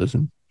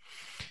colonialism,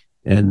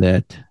 and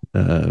that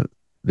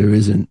there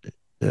isn't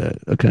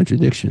a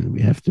contradiction.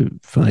 We have to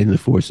find the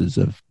forces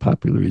of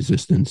popular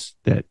resistance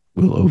that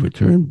will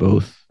overturn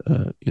both,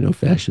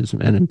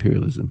 fascism and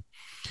imperialism.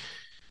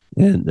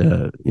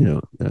 And,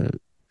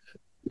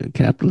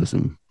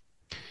 capitalism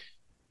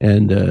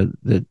and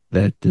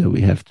that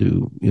we have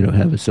to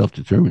have a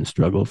self-determined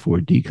struggle for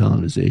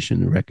decolonization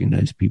and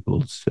recognize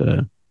people's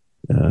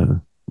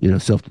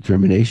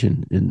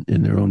self-determination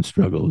in their own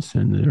struggles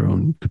and their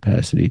own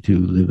capacity to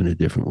live in a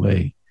different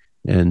way,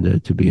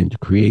 and to begin to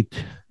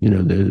create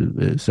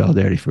the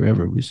solidarity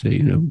forever. We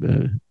say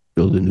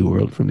build a new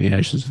world from the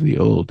ashes of the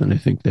old. And I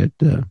think that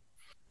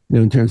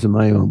in terms of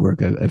my own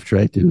work, I've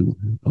tried to,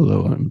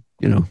 although I'm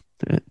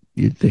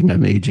you'd think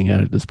I'm aging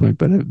out at this point,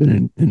 but I've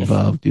been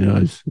involved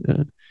as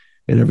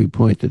at every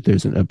point that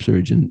there's an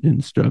upsurge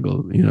in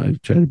struggle.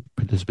 I've tried to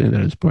participate in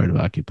that as part of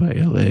Occupy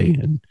LA,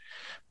 and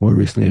more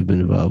recently I've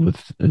been involved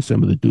with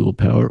some of the dual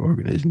power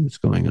organizing that's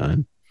going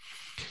on.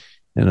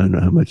 And I don't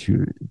know how much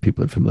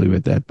people are familiar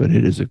with that, but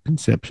it is a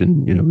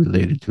conception,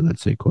 related to,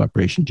 let's say,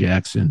 Cooperation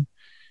Jackson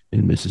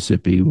in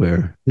Mississippi,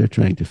 where they're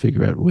trying to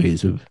figure out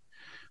ways of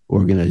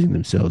organizing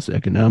themselves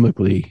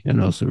economically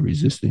and also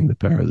resisting the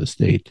power of the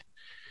state.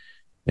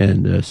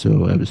 And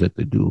so I was at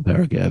the Dual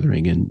Power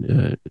Gathering, and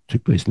it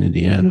took place in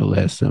Indiana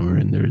last summer,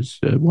 and there's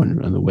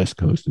one on the West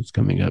Coast that's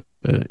coming up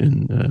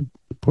in the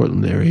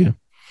Portland area.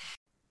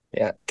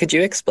 Yeah. Could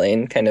you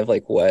explain kind of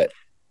like what,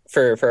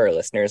 for our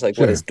listeners, like,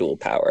 Sure. What is dual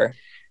power?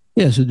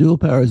 Yeah, so dual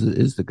power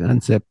is the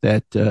concept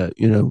that,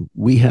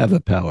 we have a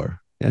power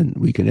and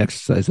we can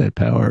exercise that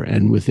power.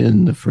 And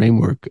within the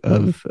framework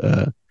of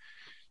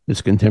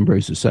this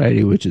contemporary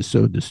society, which is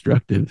so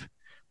destructive,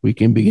 we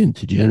can begin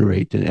to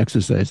generate and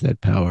exercise that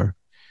power.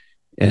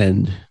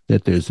 And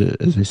that there's,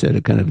 as I said,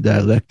 a kind of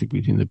dialectic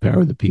between the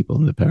power of the people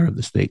and the power of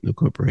the state and the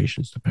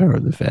corporations, the power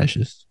of the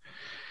fascists.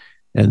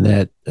 And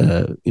that,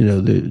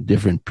 the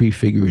different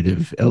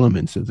prefigurative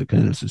elements of the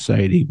kind of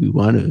society we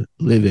want to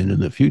live in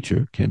the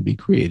future can be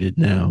created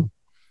now.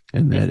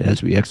 And that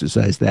as we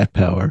exercise that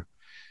power,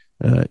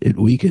 it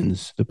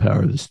weakens the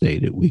power of the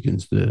state. It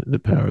weakens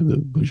the power of the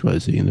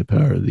bourgeoisie and the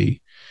power of the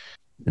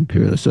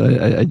imperialists. So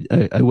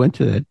I went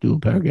to that dual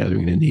power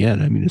gathering in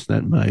Indiana. I mean, it's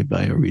not my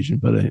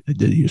bioregion, but I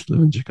did used to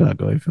live in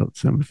Chicago. I felt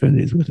some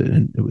affinities with it.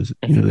 And it was,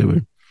 they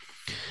were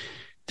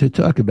to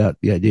talk about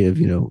the idea of,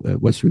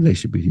 what's the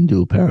relationship between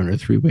dual power and a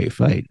three-way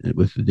fight,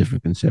 with the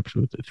different conception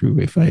of what the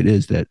three-way fight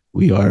is, that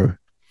we are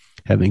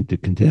having to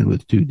contend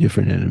with two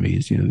different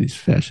enemies, these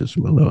fascists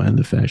from below and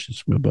the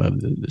fascists from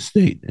above, the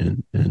state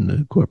and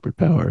the corporate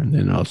power, and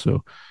then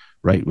also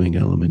right-wing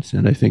elements.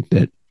 And I think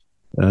that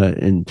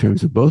in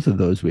terms of both of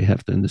those, we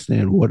have to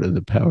understand what are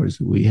the powers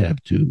that we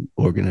have to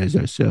organize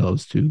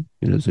ourselves to,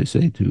 as I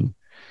say, to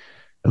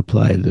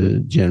apply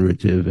the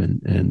generative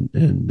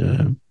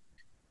and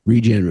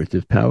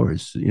regenerative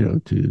powers,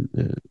 to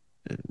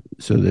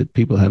so that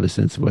people have a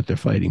sense of what they're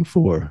fighting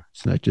for.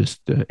 It's not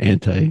just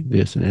anti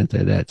this and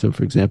anti that. So,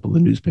 for example,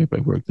 the newspaper I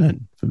worked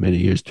on for many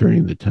years,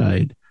 Turning the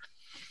Tide,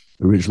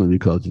 originally we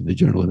called it the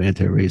Journal of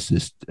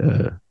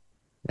Anti-Racist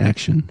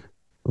Action,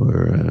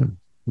 or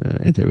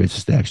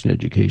Anti-Racist Action,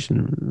 Education,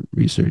 and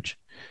Research.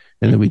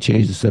 And then we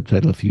changed the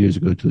subtitle a few years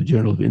ago to the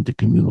Journal of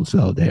Intercommunal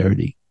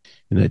Solidarity,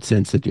 in that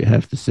sense that you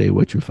have to say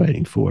what you're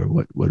fighting for.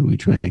 What are we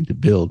trying to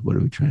build? What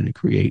are we trying to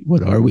create?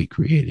 What are we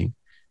creating?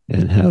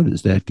 And how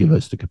does that give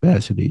us the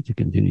capacity to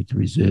continue to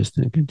resist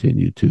and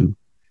continue to,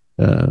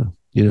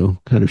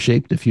 kind of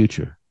shape the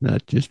future,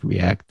 not just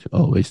react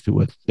always to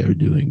what they're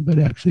doing, but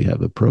actually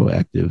have a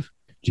proactive,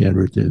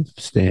 generative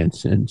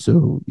stance. And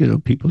so,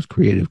 people's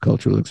creative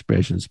cultural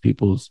expressions,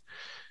 people's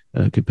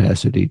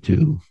capacity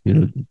to,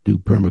 do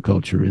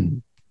permaculture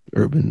in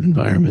urban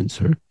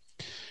environments, or,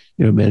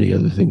 many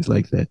other things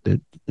like that,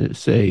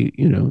 say,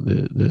 we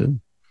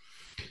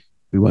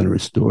want to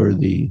restore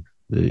the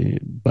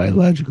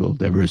biological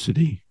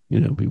diversity.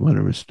 We want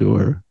to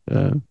restore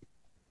the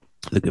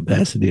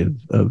capacity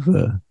of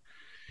the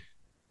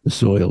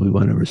soil. We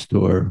want to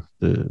restore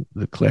the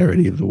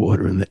clarity of the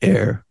water and the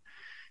air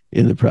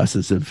in the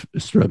process of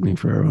struggling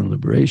for our own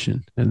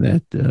liberation. And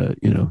that,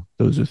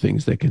 those are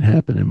things that can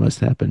happen and must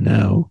happen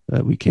now.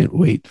 We can't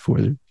wait for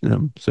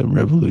some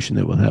revolution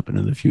that will happen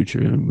in the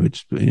future, in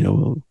which,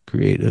 will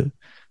create a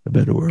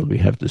better world. We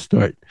have to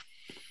start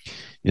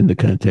in the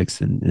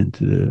context and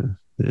into the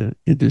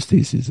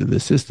interstices of the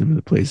system,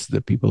 the places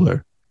that people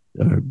are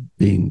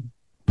being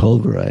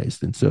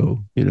pulverized. And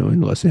so,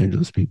 in Los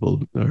Angeles,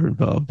 people are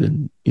involved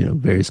in,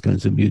 various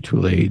kinds of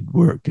mutual aid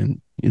work,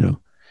 and,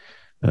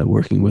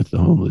 working with the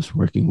homeless,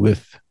 working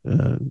with,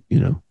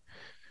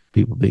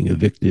 people being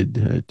evicted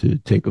to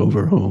take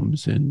over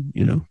homes and,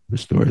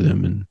 restore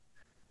them. And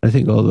I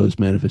think all those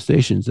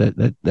manifestations,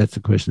 that's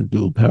a question of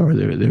dual power.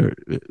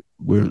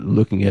 We're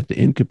looking at the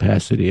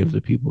incapacity of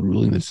the people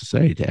ruling the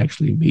society to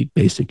actually meet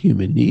basic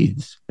human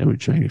needs, and we're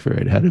trying to figure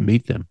out how to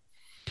meet them.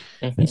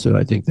 Mm-hmm. And so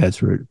I think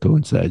that's where it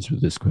coincides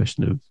with this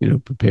question of,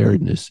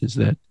 preparedness, is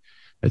that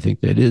I think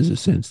that is a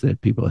sense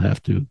that people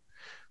have to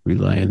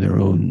rely on their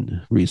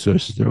own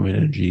resources, their own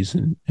energies,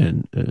 and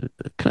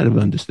kind of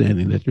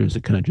understanding that there's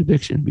a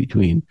contradiction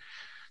between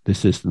the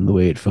system, the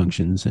way it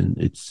functions, and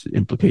its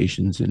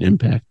implications and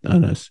impact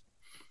on us,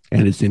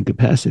 and its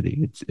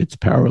incapacity, its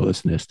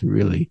powerlessness to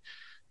really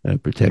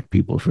protect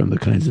people from the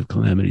kinds of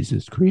calamities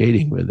it's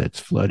creating, whether that's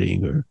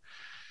flooding or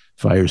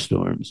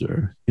firestorms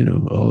or,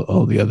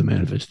 all the other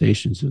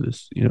manifestations of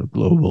this,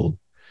 global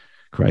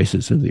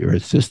crisis of the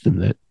Earth system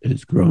that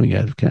is growing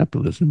out of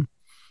capitalism.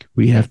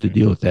 We have to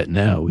deal with that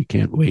now. We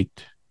can't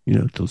wait,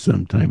 till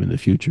sometime in the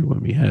future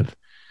when we have,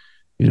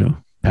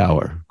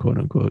 power, quote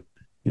unquote.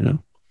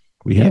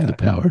 We have the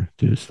power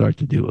to start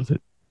to deal with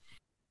it.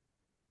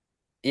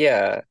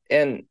 Yeah,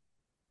 and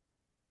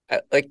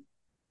like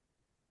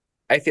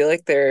I feel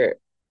like there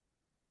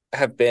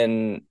have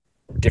been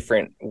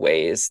different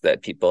ways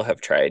that people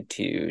have tried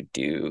to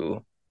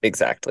do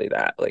exactly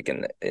that, like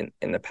in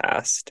the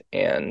past.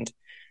 And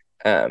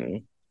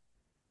um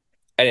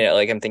I don't know,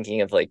 like I'm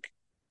thinking of like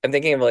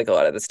a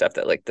lot of the stuff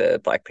that like the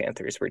Black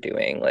Panthers were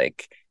doing,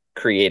 like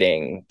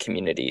creating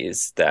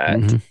communities that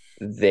Mm-hmm.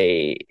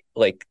 they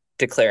like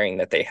declaring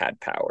that they had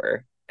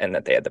power and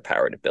that they had the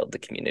power to build the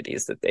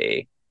communities that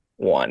they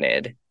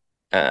wanted,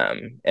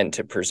 and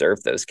to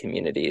preserve those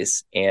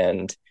communities.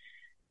 And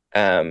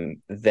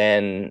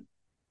then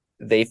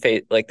they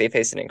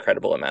face an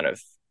incredible amount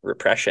of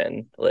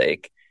repression,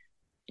 like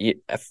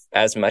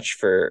as much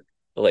for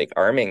like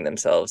arming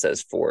themselves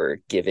as for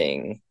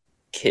giving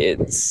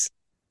kids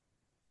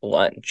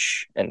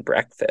lunch and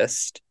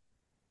breakfast.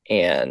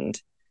 And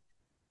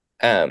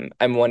I'm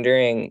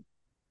wondering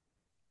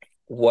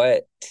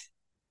what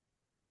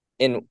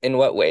in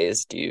what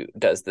ways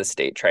does the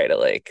state try to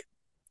like,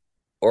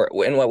 or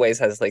in what ways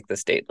has like the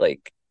state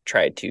like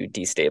tried to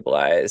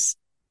destabilize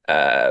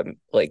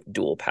like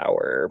dual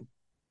power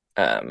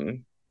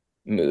um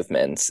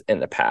movements in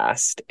the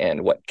past,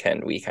 and what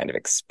can we kind of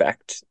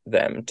expect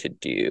them to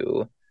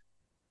do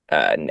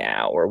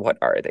now, or what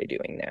are they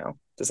doing now?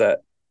 Does that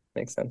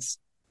make sense?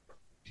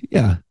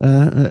 Yeah,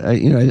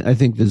 I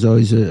think there's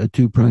always a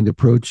two-pronged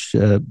approach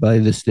by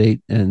the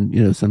state,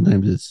 and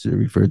sometimes it's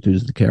referred to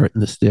as the carrot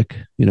and the stick.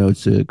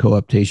 It's a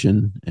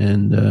co-optation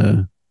and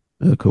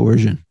a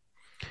coercion,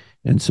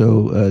 and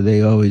so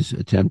they always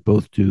attempt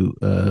both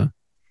to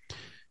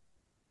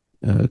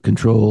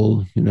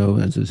control,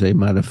 as I say,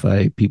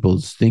 modify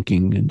people's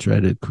thinking and try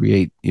to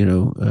create,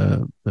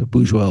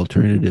 bourgeois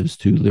alternatives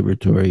to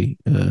liberatory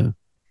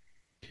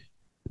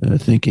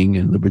thinking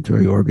and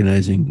liberatory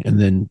organizing. And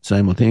then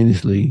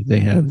simultaneously, they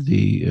have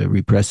the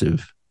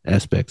repressive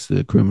aspects,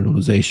 the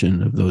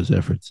criminalization of those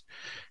efforts.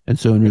 And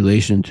so, in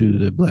relation to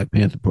the Black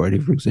Panther Party,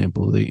 for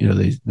example,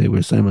 they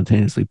were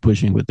simultaneously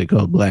pushing what they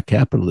called Black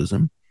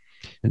capitalism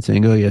and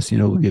saying, "Oh yes,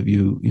 we'll give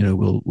you,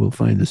 we'll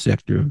find a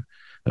sector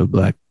of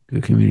Black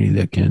community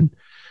that can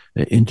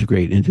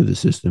integrate into the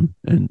system,"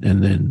 and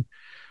then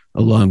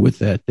along with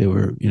that, they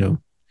were,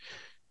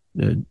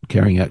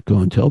 carrying out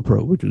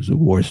COINTELPRO, which was a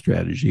war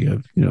strategy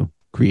of,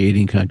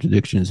 creating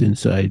contradictions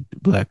inside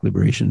Black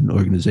liberation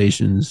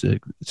organizations,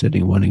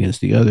 setting one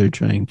against the other,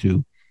 trying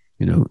to,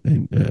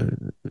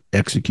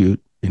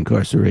 execute,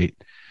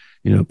 incarcerate,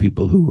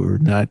 people who were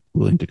not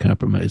willing to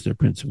compromise their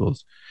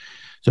principles.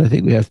 So I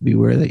think we have to be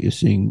aware that you're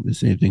seeing the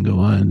same thing go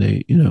on.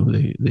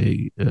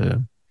 They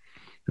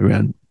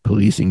around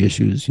policing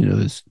issues,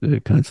 they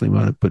constantly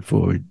want to put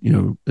forward,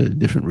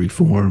 different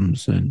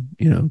reforms and,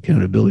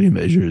 accountability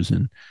measures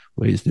and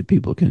ways that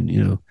people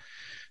can,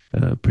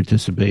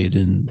 participate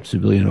in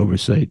civilian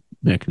oversight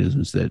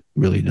mechanisms that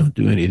really don't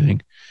do anything.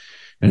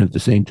 And at the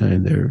same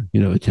time, they're,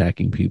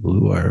 attacking people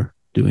who are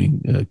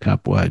doing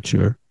cop watch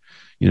or,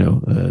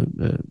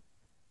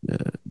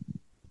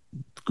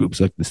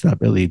 groups like the Stop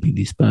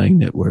LAPD Spying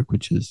Network,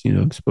 which has,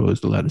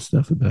 exposed a lot of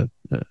stuff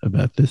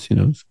about this,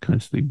 it's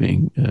constantly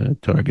being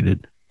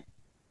targeted.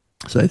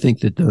 So I think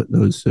that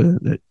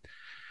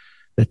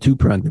that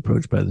two-pronged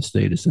approach by the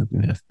state is something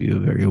we have to be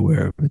very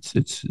aware of.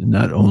 It's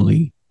not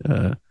only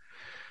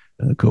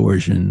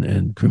coercion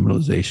and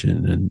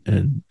criminalization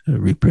and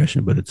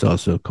repression, but it's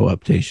also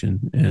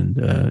co-optation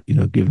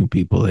and giving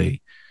people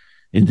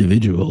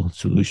individual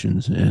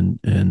solutions and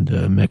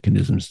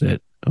mechanisms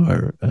that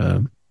are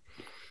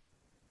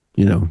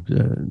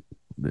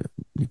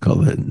you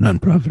call it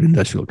nonprofit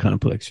industrial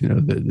complex.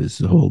 This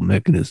whole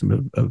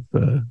mechanism of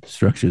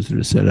structures that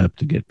are set up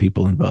to get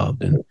people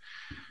involved in,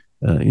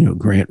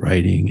 grant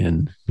writing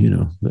and,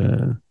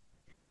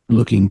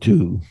 looking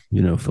to,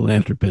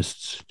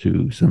 philanthropists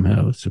to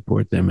somehow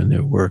support them in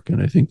their work.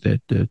 And I think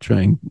that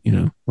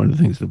one of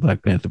the things the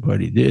Black Panther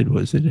Party did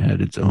was it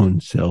had its own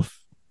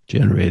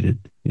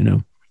self-generated,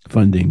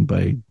 funding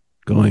by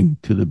going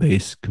to the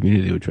base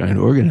community they were trying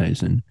to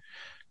organize and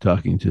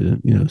talking to,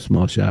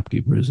 small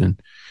shopkeepers and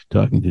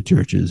talking to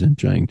churches and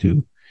trying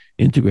to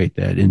integrate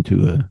that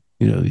into,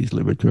 these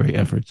liberatory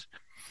efforts.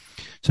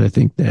 So I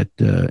think that,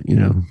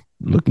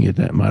 looking at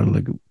that model,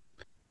 like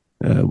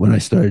when I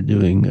started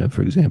doing,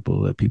 for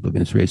example, People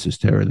Against Racist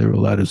Terror, there were a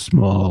lot of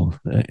small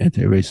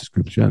anti-racist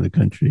groups around the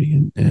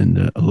country,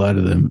 and a lot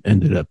of them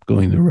ended up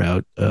going the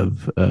route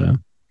of,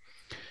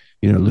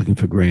 looking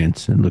for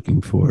grants and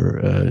looking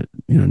for,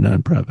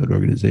 nonprofit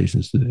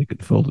organizations that they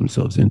could fold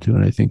themselves into.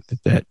 And I think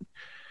that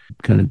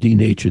kind of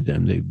denatured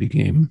them. They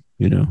became,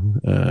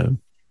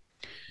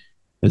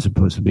 as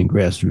opposed to being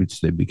grassroots,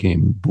 they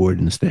became board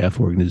and staff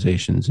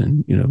organizations,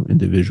 and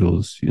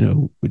individuals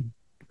would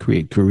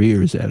create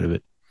careers out of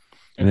it.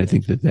 And I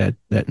think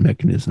that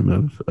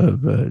mechanism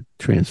of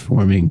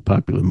transforming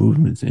popular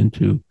movements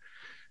into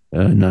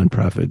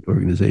nonprofit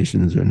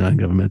organizations or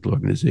non-governmental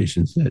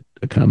organizations that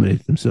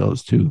accommodate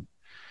themselves to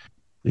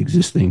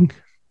existing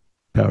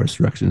power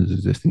structures,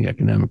 existing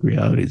economic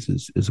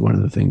realities is one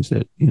of the things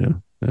that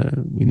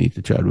we need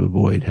to try to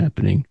avoid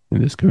happening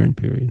in this current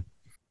period.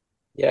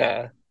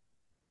 Yeah,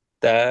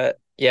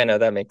 no,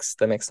 that makes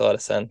a lot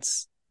of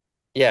sense.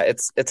 Yeah,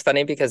 it's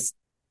funny because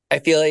I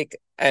feel like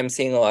I'm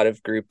seeing a lot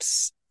of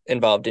groups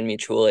involved in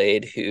mutual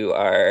aid who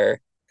are,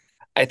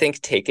 I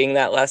think, taking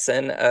that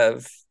lesson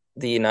of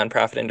the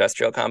nonprofit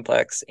industrial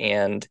complex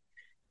and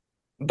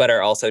but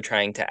are also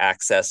trying to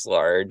access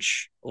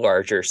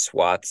larger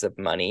swaths of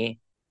money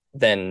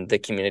than the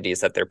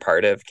communities that they're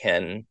part of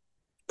can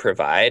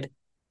provide.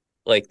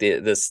 Like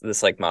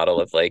this like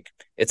model of like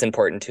it's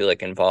important to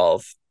like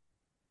involve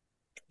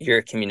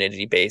your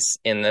community base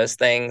in those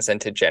things and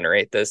to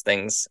generate those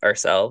things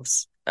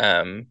ourselves.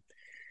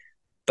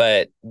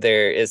 But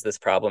there is this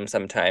problem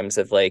sometimes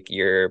of like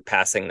you're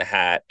passing the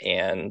hat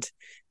and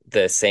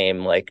the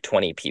same like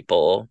 20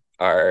 people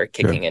are Sure.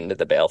 kicking into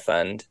the bail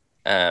fund.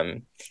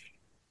 And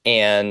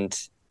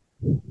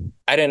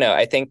I don't know.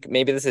 I think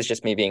maybe this is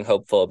just me being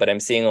hopeful, but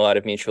I'm seeing a lot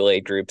of mutual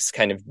aid groups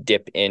kind of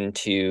dip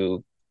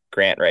into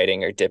grant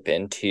writing or dip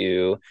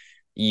into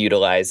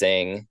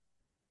utilizing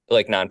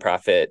like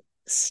nonprofit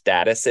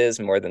statuses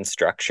more than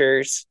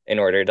structures in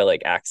order to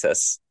like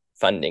access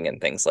funding and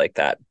things like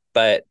that.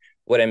 But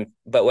what I'm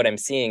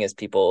seeing is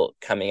people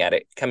coming at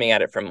it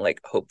from like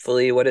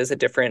hopefully what is a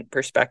different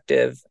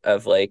perspective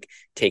of like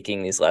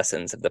taking these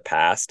lessons of the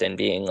past and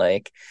being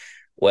like,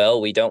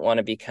 well, we don't want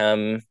to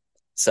become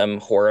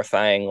some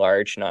horrifying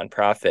large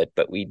nonprofit,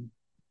 but we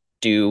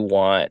do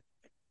want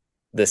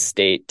the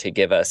state to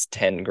give us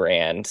 10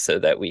 grand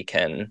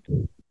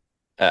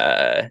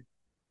uh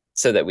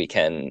so that we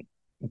can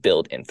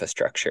build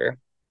infrastructure.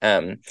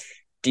 Um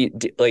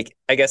like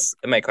I guess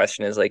my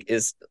question is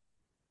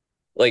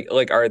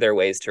are there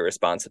ways to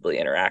responsibly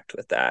interact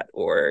with that,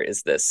 or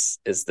is this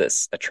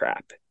a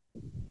trap?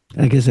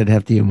 I guess I'd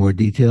have to hear more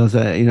details.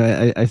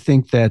 I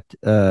think that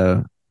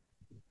uh,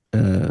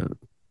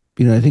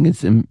 I think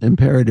it's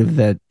imperative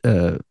that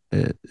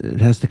it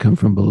has to come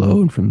from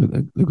below and from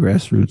the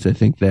grassroots. I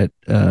think that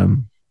I've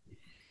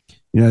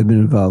been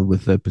involved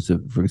with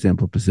Pacific, for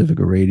example,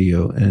 Pacifica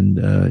Radio, and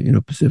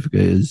Pacifica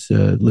is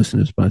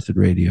listener-sponsored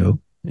radio,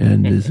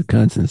 and there's a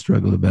constant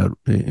struggle about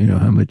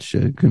how much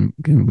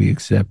can we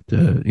accept.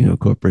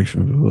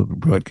 Corporation for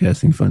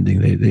Broadcasting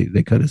funding.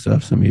 They cut us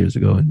off some years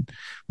ago, and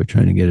we're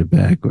trying to get it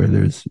back. Or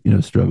there's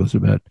struggles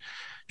about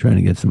trying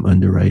to get some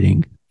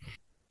underwriting.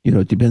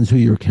 It depends who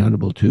you're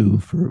accountable to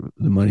for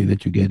the money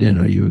that you get in.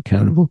 Are you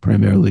accountable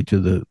primarily to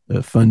the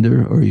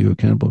funder, or are you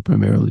accountable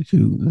primarily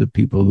to the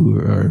people who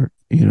are,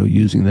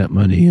 using that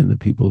money, and the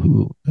people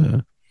who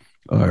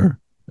are,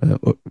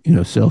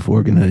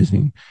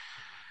 self-organizing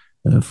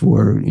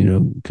for,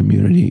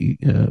 community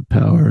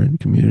power and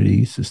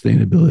community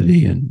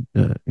sustainability, and,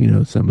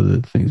 some of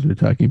the things we're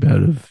talking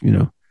about of,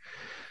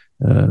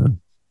 uh,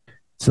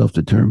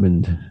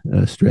 self-determined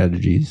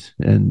strategies.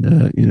 And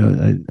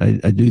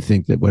I do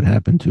think that what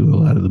happened to a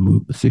lot of the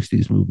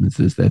 60s movements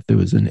is that there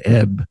was an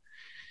ebb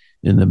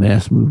in the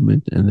mass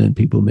movement, and then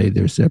people made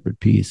their separate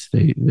piece.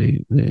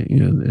 It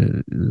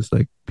was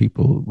like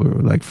people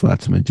were like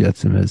flotsam and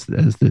jetsam as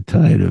the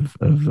tide of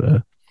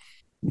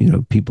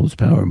people's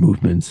power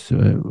movements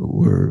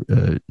were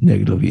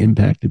negatively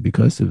impacted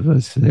because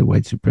of, say,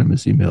 white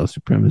supremacy, male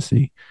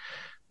supremacy,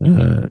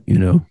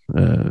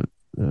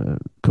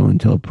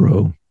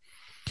 COINTELPRO,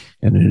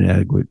 and an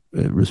inadequate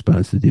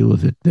response to deal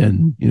with it.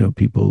 Then,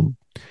 people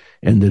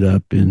ended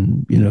up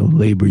in,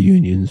 labor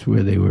unions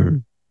where they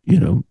were,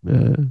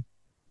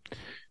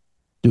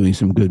 doing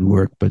some good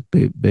work, but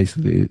they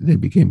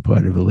became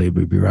part of a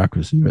labor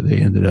bureaucracy, or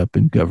they ended up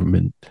in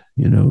government,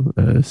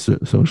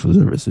 social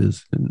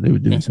services, and they were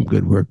doing some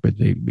good work, but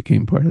they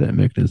became part of that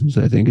mechanism.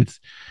 So I think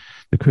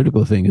the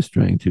critical thing is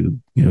trying to,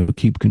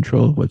 keep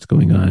control of what's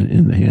going on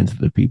in the hands of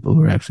the people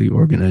who are actually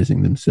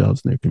organizing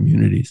themselves in their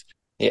communities.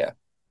 Yeah.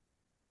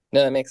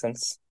 No, that makes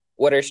sense.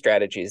 What are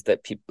strategies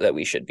that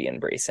we should be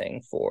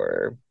embracing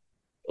for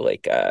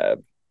like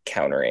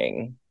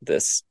countering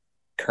this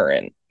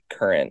current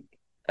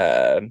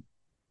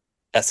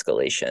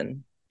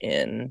escalation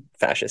in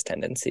fascist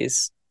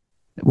tendencies?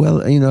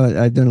 Well,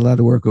 I've done a lot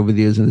of work over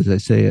the years, and as I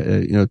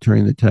say,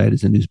 Turning the Tide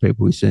is a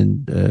newspaper. We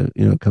send, a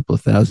couple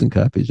of thousand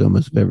copies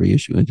almost of every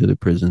issue into the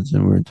prisons,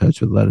 and we're in touch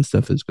with a lot of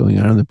stuff that's going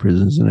on in the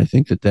prisons. And I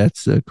think that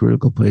that's a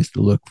critical place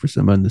to look for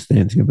some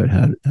understanding about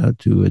how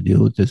to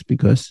deal with this,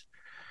 because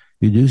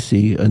you do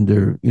see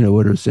under,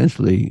 what are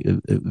essentially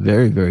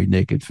very, very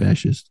naked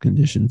fascist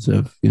conditions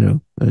of,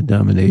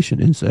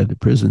 domination inside the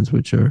prisons,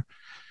 which are,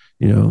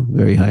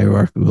 very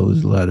hierarchical.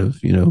 There's a lot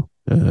of,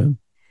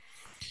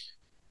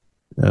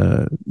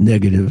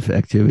 negative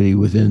activity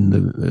within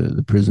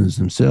the prisons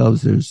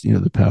themselves. There's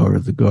the power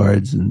of the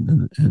guards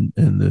and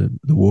the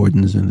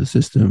wardens in the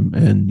system,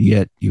 and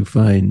yet you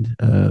find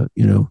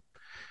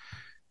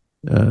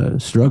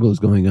struggles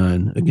going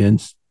on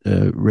against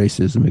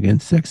racism,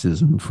 against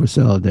sexism, for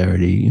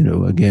solidarity,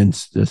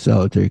 against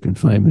solitary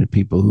confinement,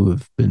 people who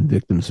have been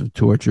victims of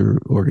torture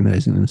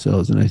organizing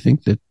themselves. And I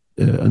think that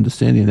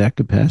understanding that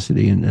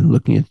capacity and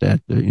looking at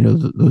that,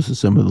 those are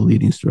some of the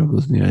leading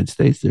struggles in the United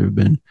States. There have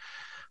been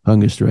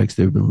hunger strikes,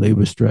 there have been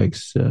labor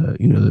strikes,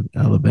 the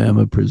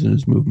Alabama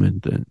prisoners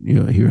movement, and,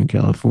 here in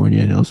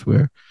California and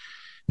elsewhere.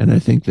 And I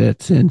think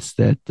that sense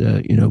that,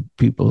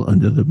 people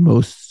under the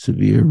most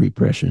severe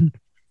repression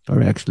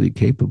are actually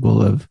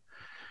capable of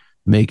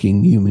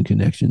making human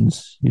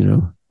connections,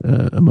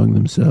 among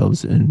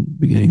themselves, and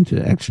beginning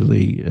to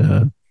actually,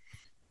 in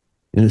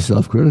a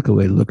self-critical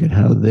way, look at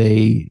how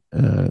they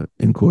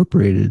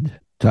incorporated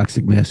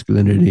toxic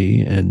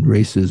masculinity and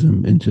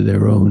racism into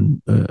their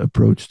own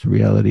approach to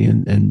reality.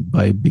 And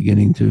by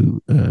beginning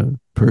to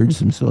purge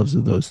themselves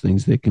of those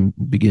things, they can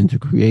begin to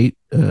create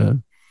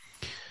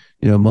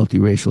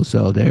multiracial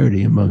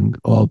solidarity among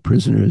all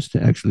prisoners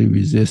to actually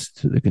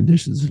resist the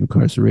conditions of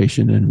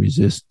incarceration and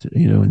resist,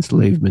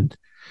 enslavement.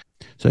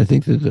 So I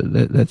think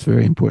that's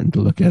very important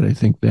to look at. I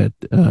think that,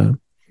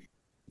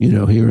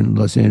 here in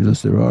Los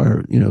Angeles, there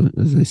are,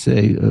 as I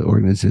say,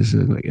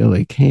 organizations like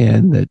LA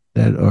Can that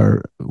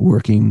are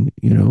working,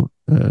 in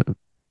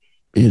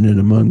and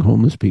among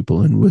homeless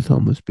people and with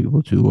homeless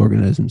people to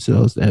organize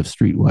themselves. They have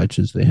street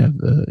watches. They have,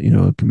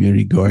 a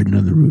community garden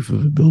on the roof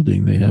of a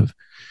building. They have,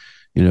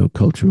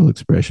 cultural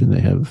expression.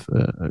 They have,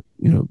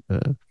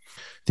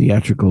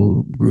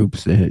 theatrical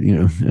groups. They have,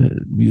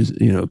 music,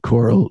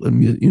 choral.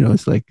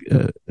 It's like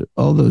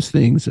all those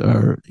things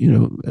are,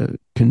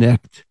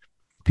 connect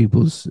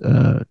people's,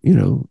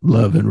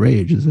 love and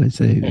rage, as I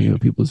say.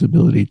 People's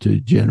ability to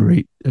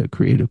generate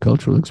creative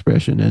cultural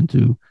expression and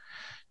to,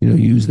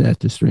 use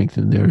that to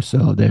strengthen their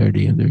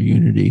solidarity and their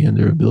unity and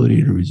their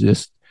ability to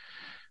resist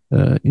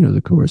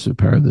the coercive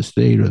power of the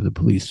state or the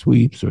police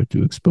sweeps, or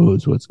to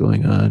expose what's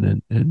going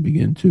on and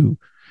begin to,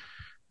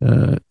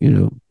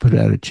 put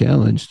out a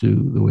challenge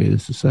to the way the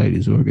society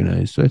is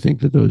organized. So I think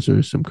that those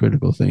are some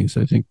critical things.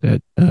 I think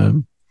that,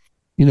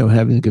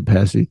 having the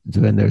capacity to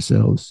defend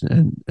ourselves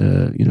and,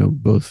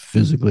 both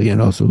physically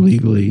and also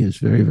legally is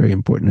very, very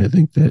important. I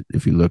think that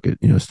if you look at,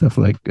 stuff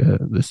like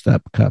the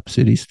Stop Cop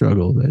City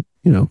struggle, that,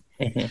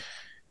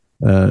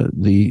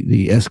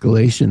 the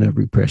escalation of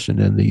repression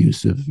and the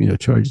use of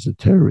charges of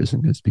terrorism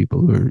against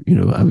people who are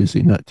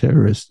obviously not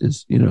terrorists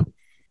is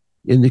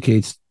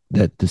indicates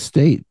that the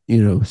state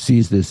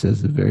sees this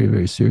as a very,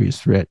 very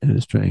serious threat and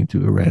is trying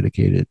to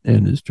eradicate it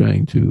and is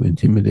trying to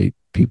intimidate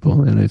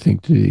people. And I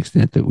think to the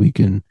extent that we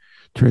can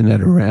turn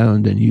that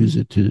around and use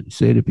it to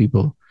say to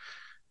people,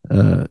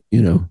 is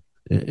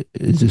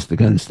this the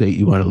kind of state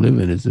you want to live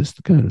in? Is this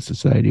the kind of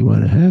society you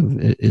want to have?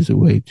 Is a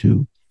way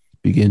to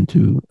begin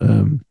to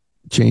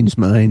change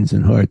minds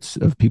and hearts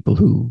of people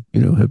who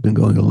have been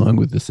going along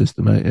with the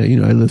system. I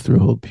lived through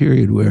a whole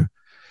period where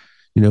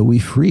we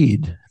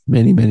freed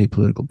many, many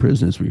political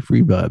prisoners. We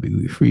freed Bobby,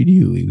 we freed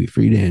Huey, we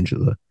freed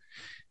Angela,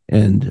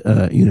 and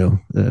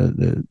even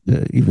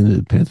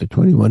the Panther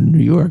 21 in New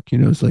York.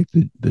 It's like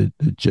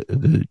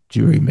the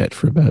jury met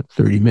for about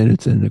 30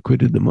 minutes and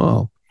acquitted them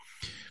all,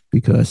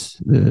 because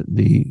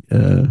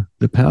the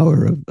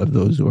power of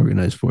those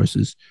organized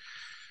forces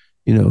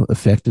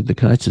affected the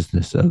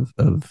consciousness of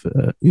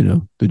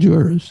the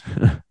jurors.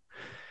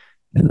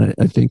 And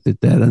I think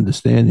that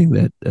understanding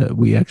that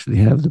we actually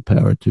have the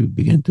power to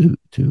begin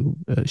to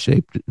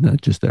shape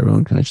not just our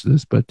own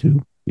consciousness, but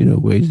to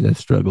ways that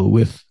struggle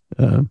with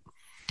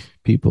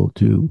people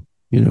to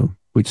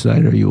which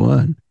side are you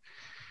on,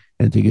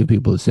 and to give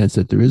people a sense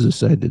that there is a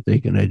side that they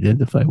can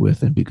identify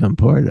with and become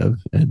part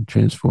of and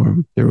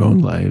transform their own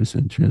lives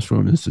and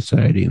transform the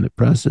society in the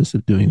process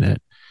of doing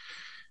that.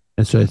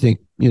 And so I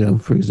think,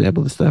 for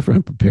example, the stuff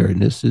around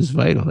preparedness is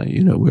vital.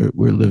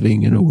 We're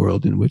living in a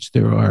world in which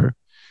there are,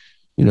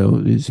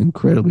 these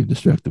incredibly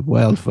destructive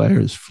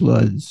wildfires,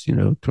 floods,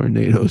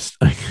 tornadoes,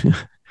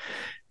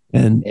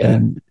 and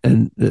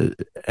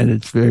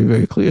it's very,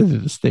 very clear that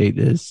the state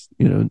is,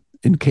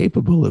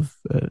 incapable of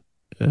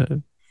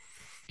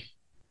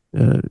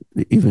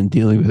even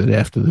dealing with it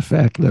after the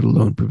fact, let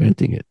alone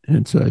preventing it.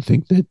 And so I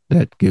think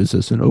that gives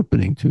us an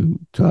opening to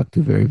talk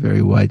to very,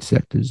 very wide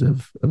sectors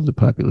of the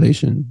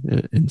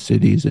population in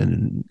cities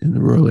and in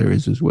the rural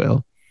areas as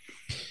well.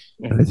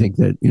 And I think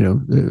that,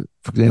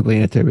 for example, the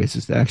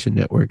Anti-Racist Action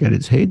Network at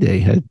its heyday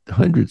had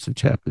hundreds of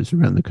chapters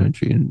around the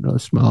country in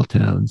small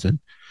towns. And,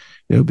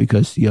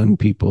 because young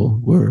people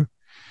were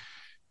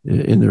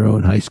in their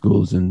own high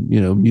schools and,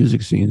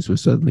 music scenes were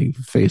suddenly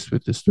faced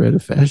with this threat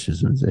of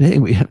fascism and said, hey,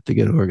 we have to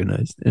get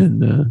organized.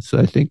 And so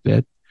I think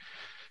that,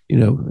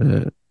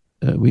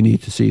 we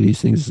need to see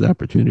these things as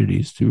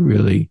opportunities to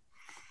really,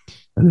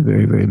 in a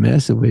very, very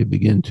massive way,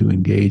 begin to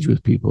engage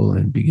with people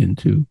and begin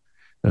to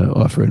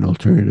offer an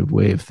alternative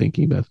way of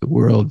thinking about the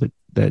world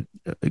that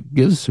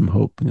gives some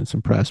hope and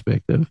some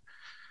prospect of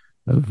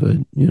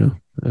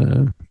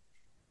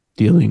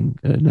dealing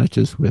not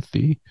just with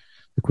the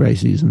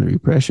crises and the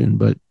repression,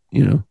 but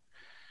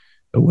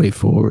a way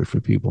forward for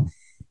people.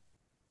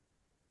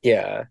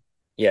 Yeah,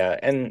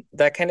 and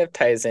that kind of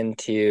ties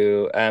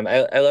into.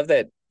 I love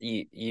that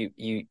you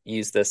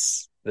use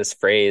this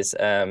phrase.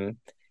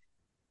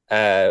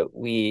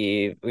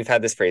 We've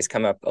had this phrase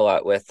come up a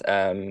lot with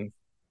Cindy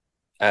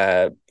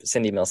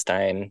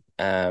Milstein,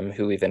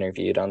 who we've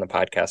interviewed on the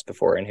podcast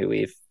before, and who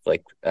we've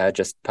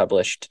just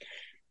published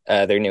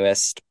their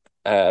newest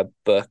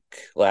book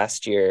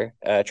last year,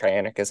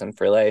 Trianarchism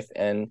for Life,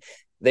 and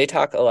they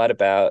talk a lot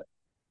about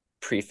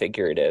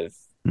prefigurative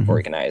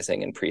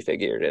organizing and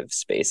prefigurative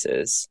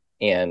spaces.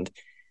 And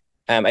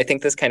I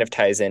think this kind of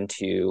ties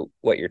into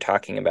what you're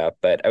talking about,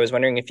 but I was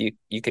wondering if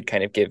you could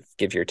kind of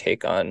give your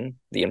take on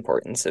the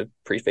importance of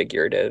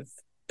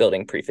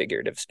building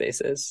prefigurative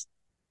spaces.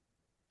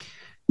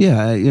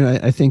 Yeah,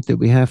 I think that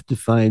we have to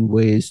find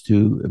ways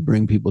to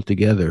bring people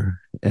together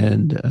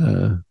and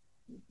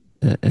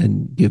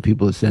give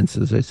people a sense,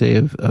 as I say,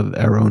 of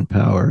our own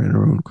power and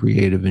our own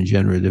creative and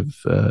generative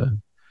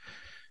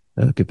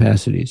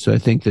capacity. So I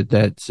think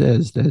that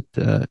says that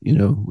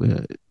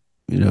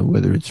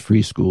whether it's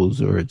free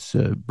schools or it's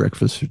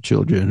breakfast for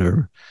children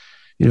or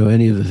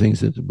any of the things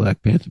that the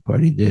Black Panther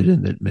Party did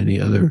and that many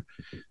other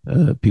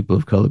people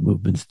of color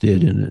movements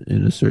did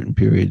in a certain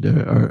period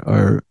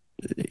are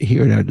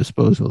here at our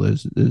disposal.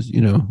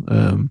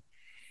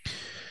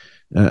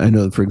 I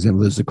know, for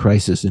example, there's a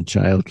crisis in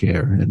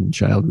childcare and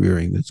child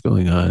rearing that's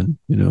going on,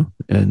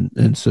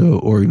 and so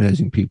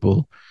organizing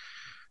people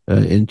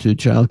into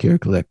childcare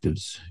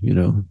collectives,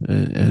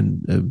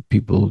 and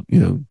people,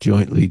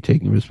 jointly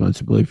taking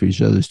responsibility for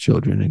each other's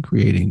children and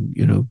creating,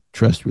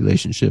 trust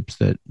relationships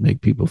that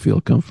make people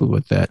feel comfortable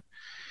with that,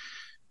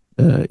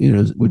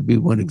 would be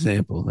one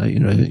example.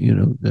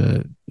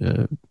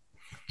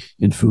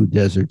 In food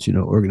deserts,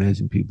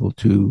 organizing people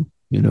to,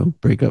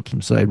 break up some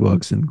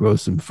sidewalks and grow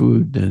some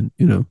food. And,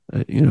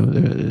 I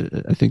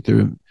think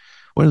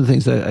one of the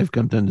things that I've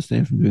come to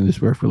understand from doing this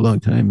work for a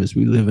long time is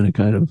we live in a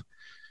kind of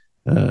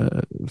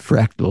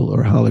fractal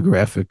or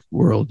holographic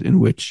world in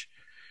which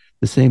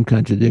the same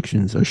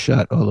contradictions are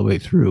shot all the way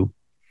through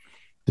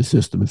the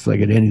system. It's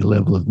like at any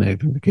level of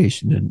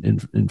magnification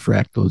in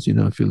fractals.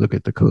 If you look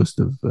at the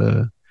coast of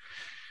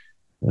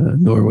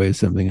Norway or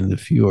something in the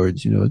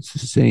fjords, it's the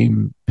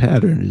same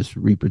pattern is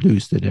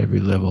reproduced at every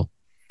level.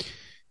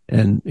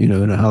 And, in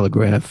a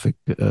holographic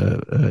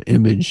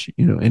image,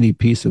 any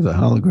piece of the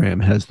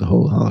hologram has the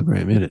whole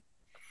hologram in it.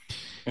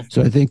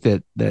 So I think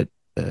that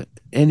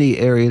any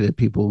area that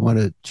people want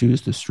to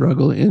choose to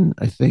struggle in,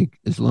 I think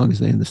as long as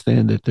they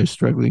understand that they're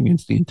struggling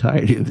against the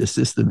entirety of the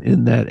system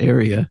in that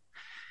area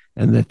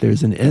and that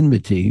there's an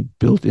enmity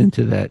built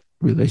into that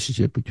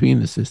relationship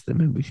between the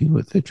system and between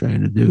what they're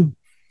trying to do,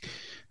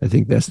 I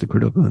think that's the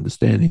critical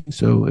understanding.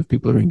 So if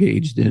people are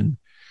engaged in,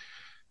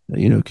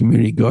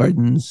 community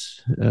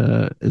gardens,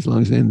 as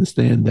long as they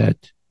understand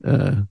that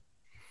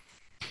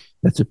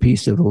that's a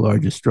piece of a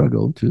larger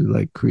struggle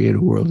to create a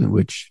world in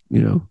which,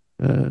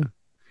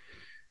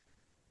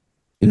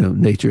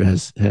 nature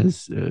has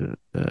a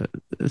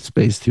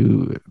space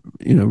to,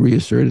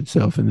 reassert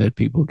itself and that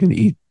people can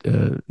eat,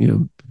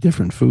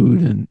 different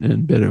food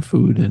and better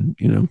food and,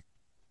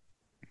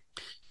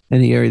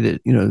 any area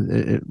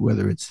that,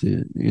 whether it's,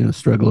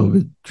 struggle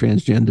over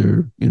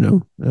transgender,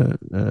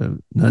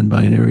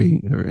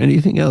 non-binary or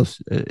anything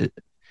else,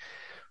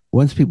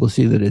 once people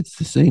see that it's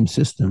the same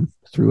system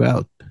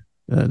throughout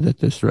that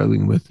they're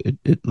struggling with,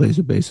 it lays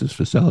a basis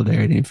for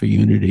solidarity and for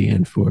unity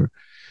and for,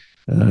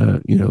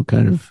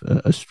 kind of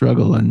a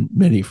struggle on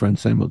many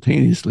fronts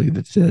simultaneously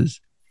that says,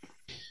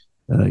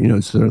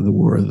 it's sort of the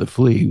war of the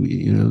flea.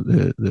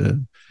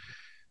 The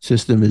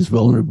system is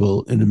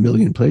vulnerable in a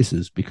million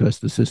places because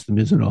the system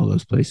is in all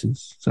those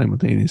places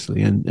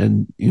simultaneously.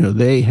 And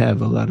they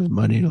have a lot of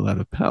money and a lot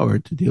of power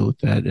to deal with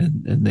that.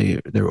 And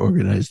they're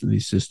organized in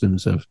these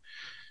systems of,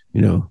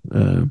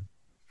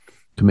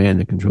 command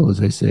and control,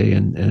 as I say,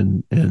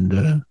 and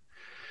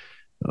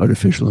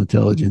artificial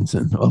intelligence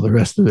and all the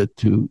rest of it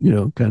to,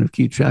 kind of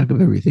keep track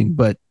of everything.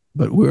 But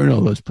we're in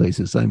all those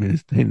places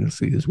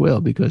simultaneously as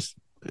well, because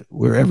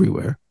we're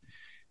everywhere.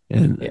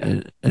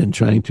 And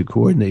trying to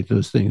coordinate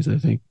those things, I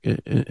think,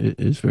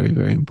 is very,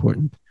 very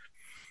important.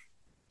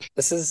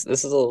 This is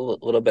a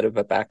little bit of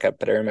a backup,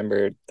 but I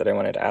remember that I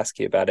wanted to ask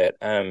you about it.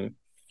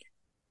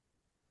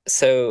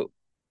 So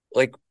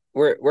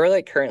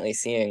we're currently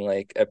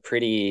seeing a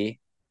pretty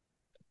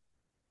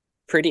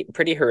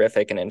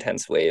horrific and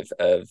intense wave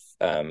of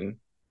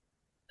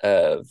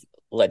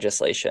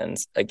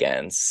legislations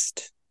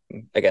against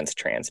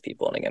trans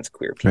people and against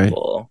queer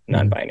people, right.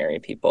 Non-binary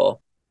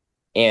people,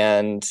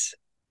 and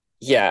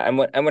yeah, I'm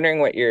wondering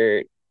what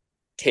your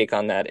take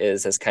on that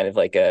is as kind of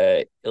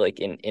an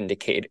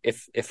indicator,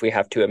 if we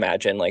have to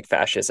imagine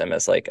fascism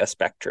as a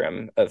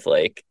spectrum of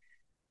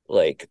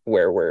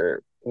where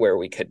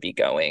we could be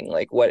going,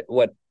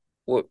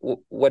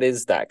 what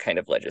is that kind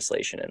of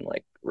legislation and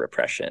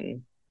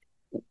repression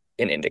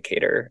an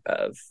indicator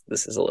of?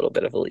 This is a little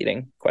bit of a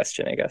leading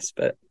question, I guess,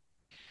 but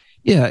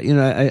yeah,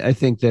 I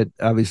think that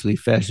obviously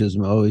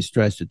fascism always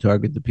tries to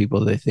target the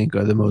people they think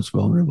are the most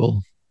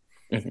vulnerable.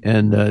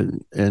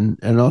 Mm-hmm.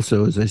 And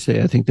also, as I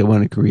say, I think they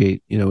want to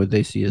create, what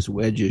they see as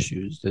wedge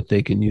issues that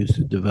they can use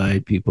to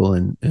divide people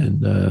and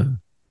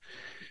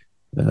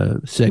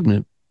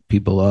segment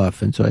people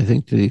off. And so I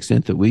think to the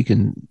extent that we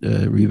can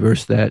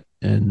reverse that,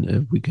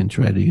 and we can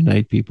try to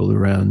unite people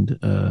around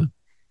a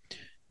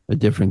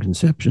different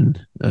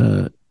conception.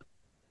 One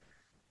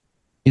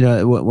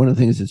of the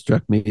things that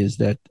struck me is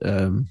that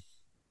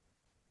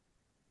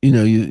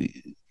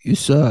you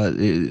saw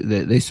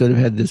that they sort of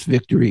had this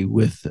victory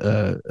with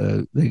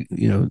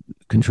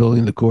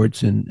controlling the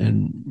courts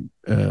and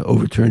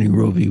overturning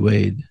Roe v.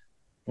 Wade,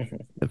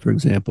 for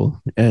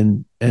example,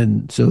 and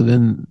so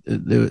then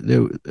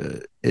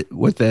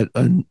what that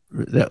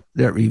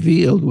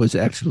revealed was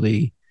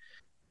actually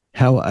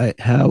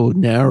how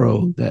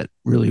narrow that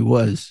really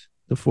was,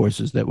 the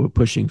forces that were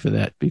pushing for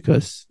that,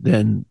 because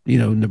then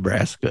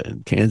Nebraska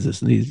and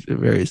Kansas and these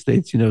various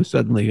states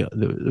suddenly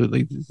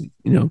like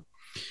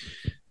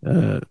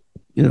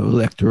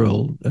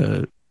electoral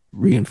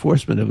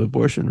reinforcement of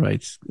abortion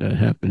rights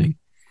happening.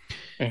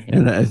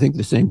 And I think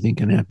the same thing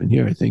can happen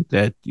here. I think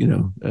that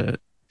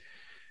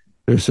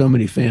there are so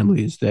many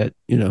families that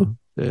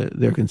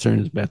their concern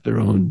is about their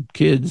own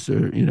kids,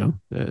 or and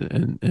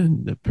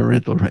the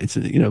parental rights,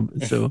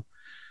 so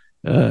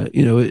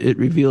it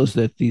reveals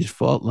that these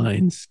fault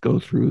lines go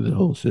through the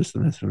whole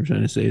system. That's what I'm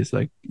trying to say. It's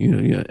like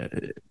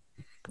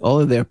all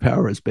of their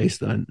power is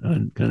based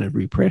on kind of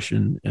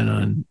repression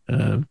and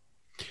on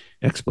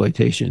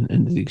exploitation.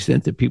 And to the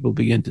extent that people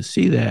begin to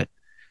see that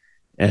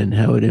and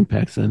how it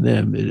impacts on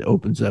them, it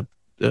opens up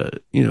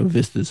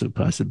vistas of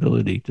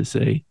possibility to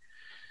say,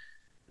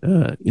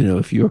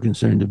 if you're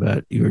concerned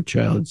about your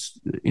child's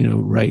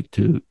right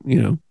to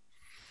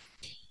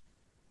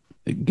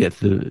get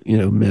the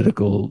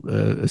medical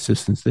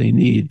assistance they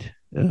need,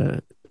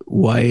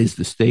 why is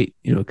the state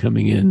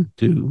coming in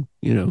to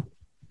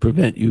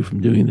prevent you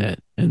from doing that,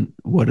 and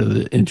what are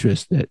the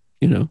interests that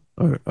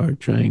are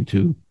trying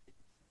to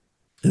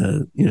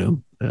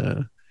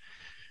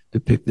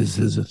depict this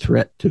as a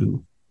threat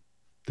to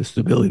the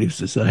stability of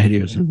society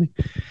or something.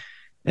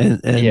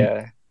 And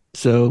yeah.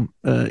 So,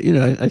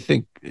 I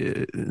think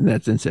in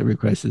that sense, every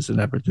crisis is an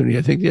opportunity.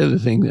 I think the other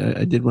thing that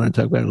I did want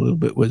to talk about a little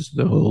bit was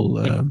the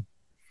whole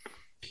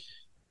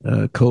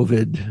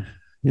COVID,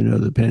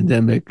 the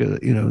pandemic,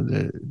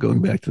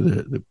 going back to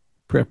the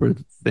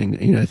prepper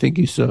thing. I think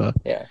you saw,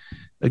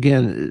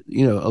 again,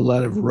 a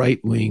lot of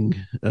right-wing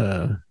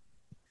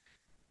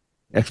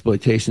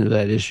exploitation of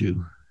that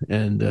issue.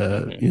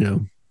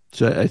 And,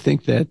 so I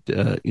think that,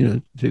 to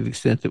the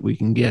extent that we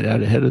can get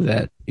out ahead of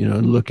that,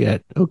 and look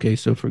at, okay,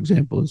 so for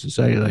example, a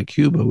society like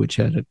Cuba, which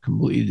had a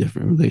completely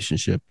different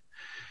relationship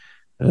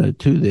to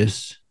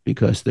this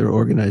because they're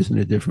organized in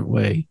a different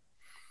way.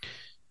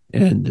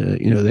 And,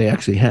 they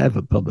actually have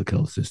a public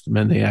health system,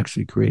 and they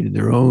actually created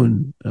their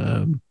own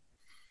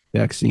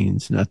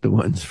vaccines, not the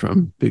ones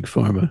from Big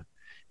Pharma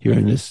here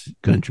in this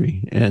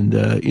country. And,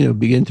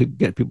 begin to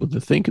get people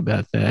to think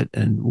about that.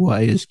 And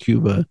why is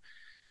Cuba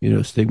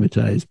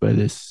stigmatized by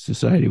this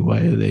society?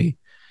 Why are they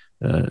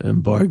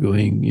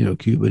embargoing,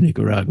 Cuba,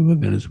 Nicaragua,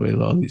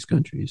 Venezuela, all these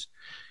countries?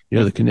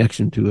 The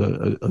connection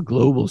to a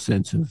global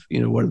sense of,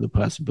 what are the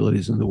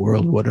possibilities in the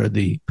world? What are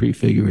the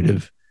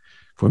prefigurative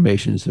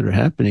formations that are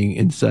happening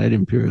inside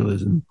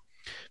imperialism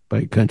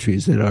by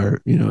countries that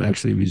are,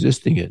 actually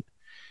resisting it?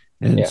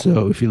 And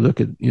so if you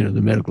look at,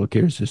 the medical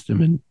care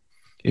system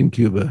in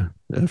Cuba,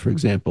 for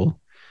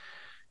example,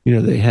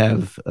 they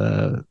have,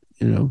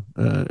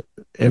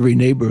 every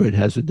neighborhood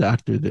has a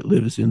doctor that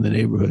lives in the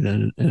neighborhood,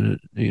 and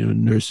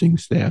nursing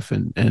staff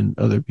and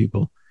other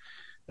people,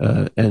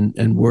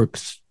 and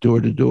works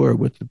door to door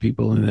with the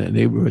people in that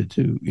neighborhood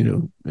to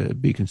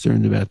be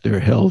concerned about their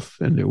health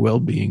and their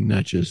well-being,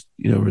 not just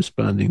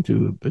responding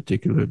to a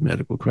particular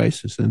medical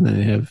crisis. And then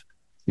they have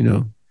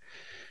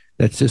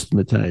that's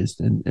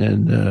systematized,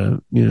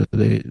 and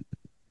they.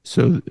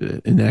 So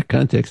in that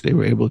context, they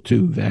were able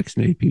to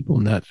vaccinate people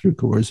not through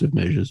coercive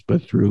measures,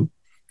 but through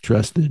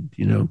trusted,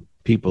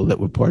 people that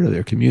were part of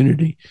their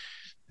community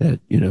that,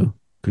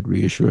 could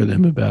reassure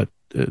them about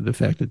the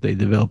fact that they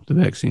developed the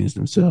vaccines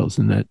themselves,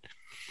 and that,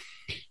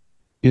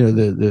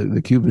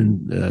 the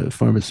Cuban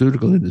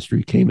pharmaceutical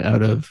industry came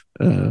out of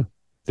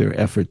their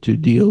effort to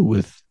deal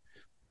with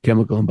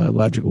chemical and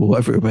biological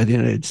warfare by the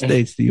United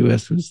States. The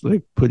U.S. was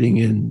like putting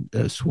in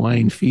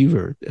swine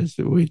fever as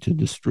the way to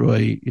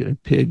destroy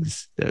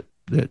pigs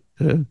that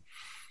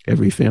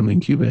every family in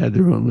Cuba had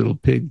their own little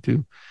pig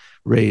to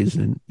raise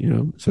and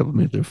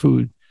supplement their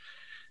food.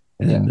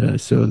 And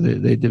so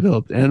they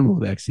developed animal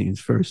vaccines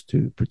first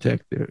to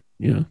protect their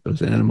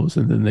those animals,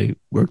 and then they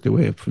worked their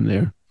way up from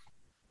there.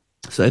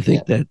 So I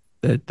think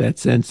that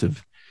sense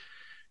of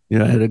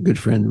I had a good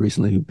friend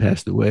recently who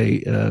passed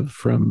away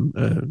from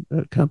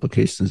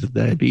complications of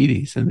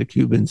diabetes, and the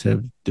Cubans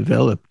have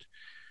developed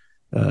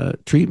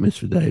treatments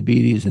for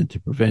diabetes and to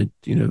prevent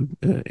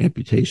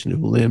amputation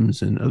of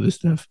limbs and other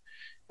stuff.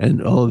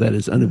 And all of that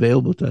is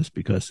unavailable to us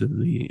because of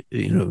the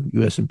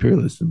U.S.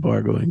 imperialist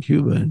embargo in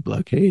Cuba and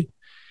blockade,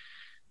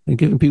 and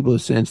giving people a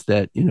sense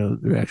that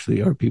there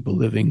actually are people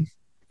living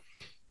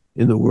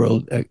in the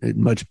world at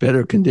much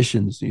better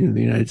conditions. You know,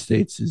 the United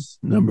States is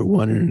number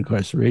one in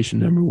incarceration,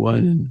 number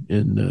one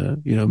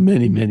in you know,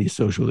 many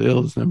social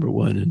ills, number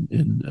one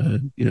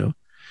in you know,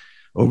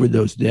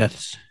 overdose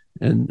deaths,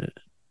 and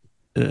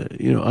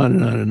you know, on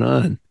and on and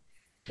on.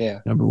 Yeah.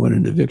 Number one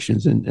in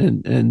evictions,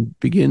 and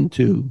begin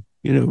to,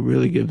 you know,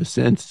 really give a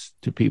sense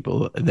to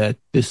people that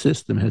this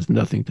system has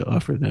nothing to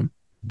offer them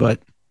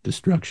but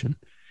destruction,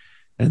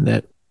 and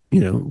that, you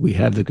know, we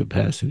have the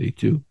capacity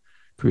to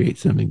create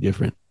something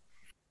different.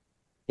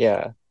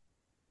 Yeah.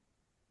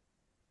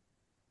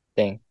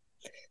 Dang.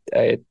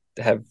 I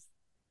have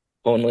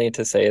only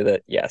to say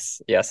that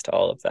yes, yes to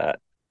all of that.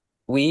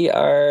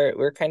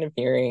 We're kind of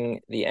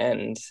nearing the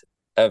end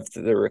of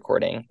the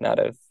recording, not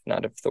of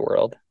the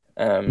world.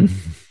 Um,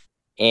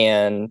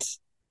 and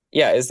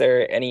yeah, is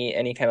there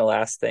any kind of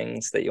last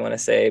things that you want to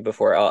say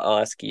before I'll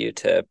ask you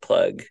to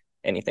plug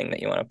anything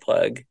that you want to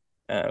plug?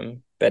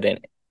 But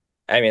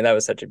I mean, that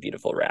was such a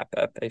beautiful wrap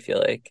up, I feel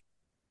like.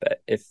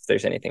 But if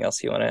there's anything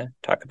else you want to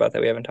talk about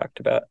that we haven't talked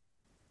about.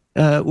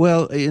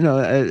 Well, you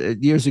know,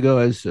 years ago,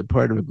 I was a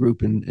part of a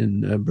group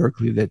in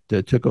Berkeley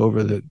that took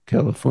over the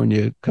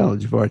California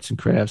College of Arts and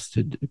Crafts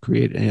to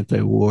create an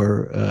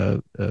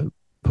anti-war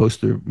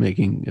poster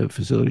making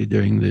facility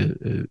during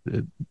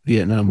the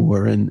Vietnam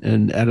War,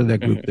 and out of that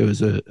group, there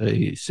was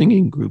a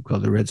singing group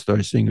called the Red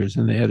Star Singers,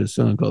 and they had a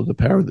song called "The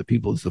Power of the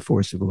People is the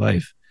Force of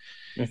Life."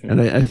 Mm-hmm.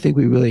 And I think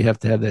we really have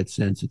to have that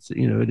sense. It's,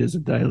 you know, it is a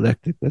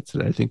dialectic. That's,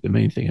 I think, the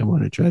main thing I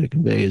want to try to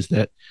convey is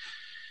that,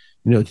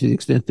 you know, to the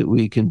extent that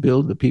we can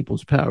build the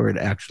people's power, it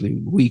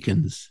actually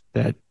weakens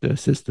that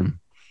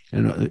system.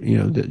 And, you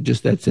know,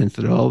 just that sense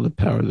that all the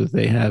power that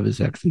they have is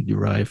actually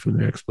derived from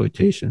their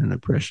exploitation and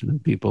oppression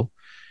of people.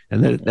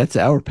 And that that's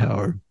our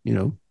power, you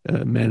know,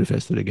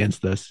 manifested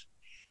against us.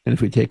 And if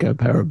we take our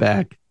power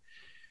back,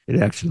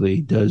 it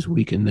actually does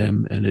weaken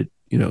them, and it,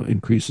 you know,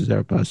 increases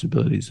our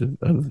possibilities of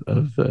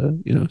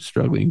you know,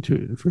 struggling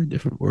for a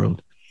different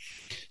world.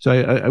 So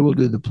I will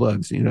do the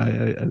plugs. You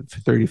know, for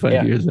 35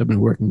 Yeah. years I've been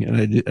working,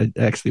 and I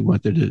actually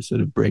wanted to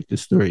sort of break the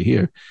story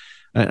here.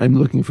 I'm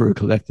looking for a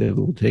collective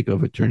that will take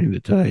over Turning the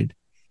Tide.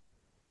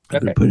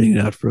 I've been putting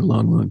it out for a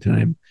long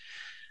time.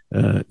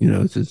 You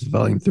know, it's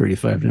volume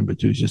 35, number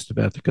 2 is just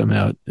about to come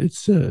out.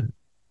 It's up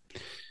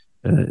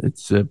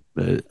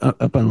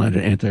online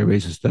at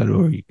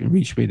antiracist.org. You can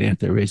reach me at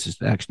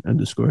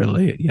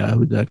antiracist_action_LA at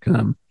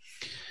yahoo.com.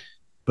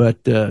 But,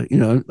 you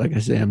know, like I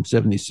say, I'm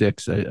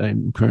 76.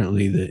 I'm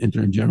currently the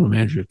interim general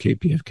manager of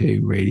KPFK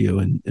radio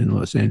in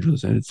Los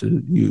Angeles, and it's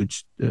a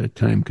huge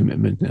time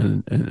commitment.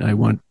 And I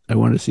want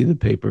to see the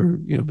paper,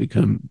 you know,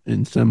 become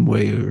in some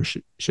way or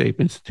shape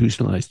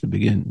institutionalized to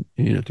begin,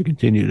 you know, to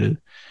continue to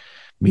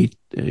meet,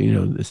 you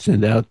know,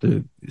 send out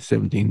the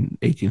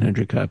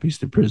 1,800 copies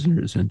to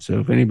prisoners. And so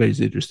if anybody's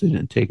interested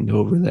in taking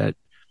over that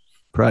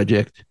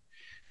project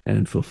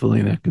and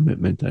fulfilling that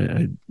commitment,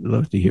 I'd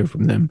love to hear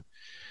from them.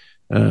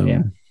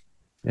 Yeah.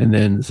 And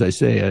then, as I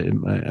say,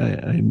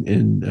 I'm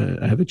in.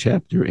 I have a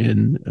chapter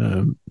in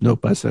No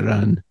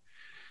Pasarán,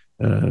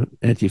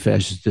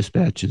 Antifascist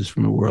Dispatches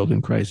from a World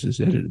in Crisis,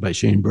 edited by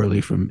Shane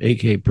Burley from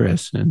AK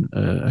Press, and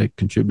I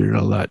contributed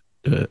a lot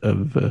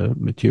of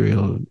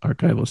material,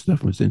 archival stuff,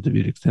 and was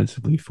interviewed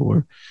extensively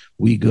for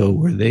We Go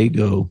Where They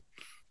Go,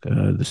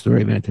 the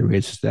story of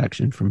anti-racist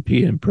action from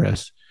PM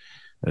Press,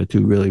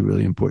 2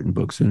 really important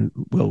books and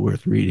well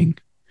worth reading.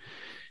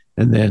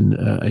 And then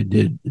I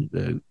did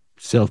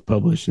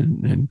self-published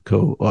and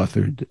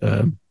co-authored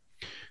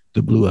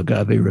The Blue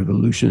Agave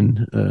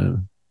Revolution,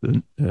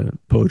 the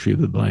Poetry of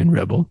the Blind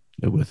Rebel,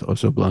 with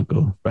Oso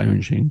Blanco,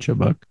 Byron Shane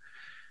Chabak.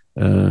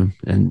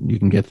 And you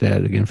can get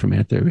that again from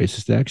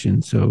Anti-Racist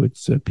Action. So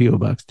it's P.O.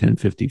 Box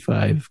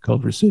 1055,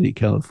 Culver City,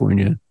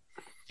 California,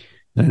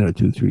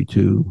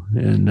 90232.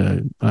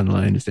 And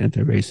online is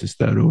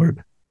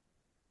antiracist.org.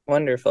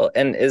 Wonderful.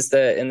 And is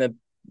in the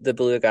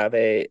Blue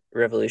Agave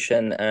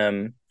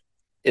Revolution,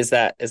 is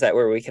that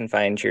where we can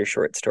find your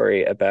short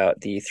story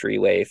about the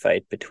 3-way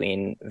fight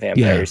between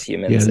vampires,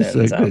 humans, and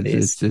like,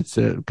 zombies? It's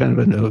a kind of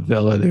a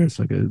novella. There's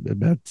like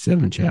about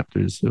 7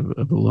 chapters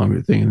of a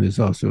longer thing, and there's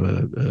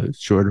also a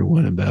shorter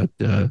one about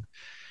a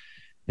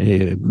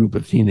group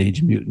of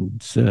teenage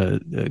mutants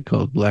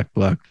called Black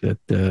Bloc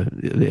that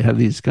they have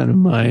these kind of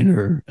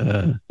minor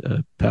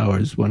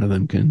powers. One of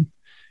them can,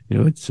 you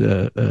know, it's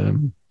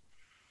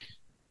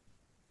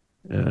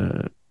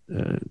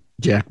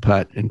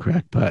jackpot and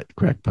crackpot.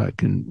 Crackpot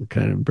can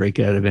kind of break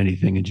out of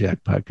anything, and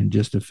jackpot can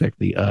just affect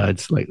the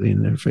odds slightly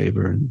in their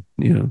favor. And,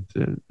 you know,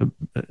 a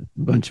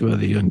bunch of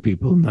other young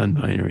people,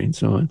 non-binary and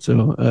so on.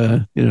 So,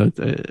 you know,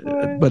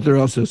 but there are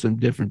also some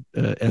different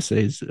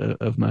essays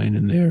of mine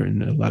in there,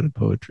 and a lot of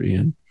poetry,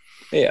 and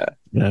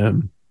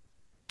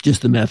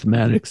just the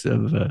mathematics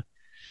of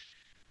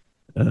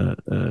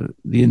the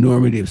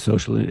enormity of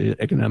social and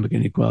economic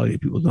inequality.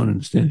 People don't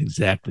understand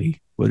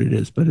exactly what it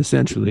is, but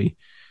essentially,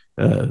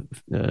 about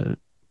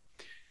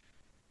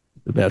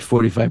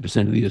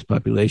 45% of the U.S.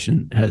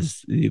 population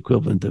has the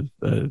equivalent of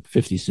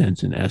 50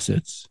 cents in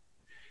assets.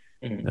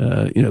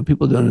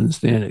 People don't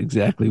understand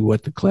exactly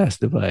what the class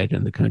divide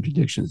and the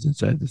contradictions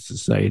inside the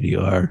society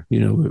are.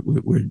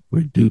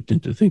 We're duped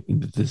into thinking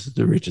that this is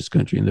the richest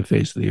country in the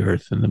face of the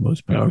earth and the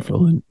most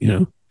powerful. And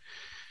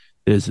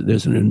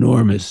there's an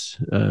enormous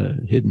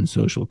hidden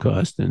social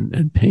cost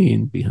and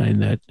pain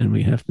behind that, and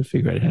we have to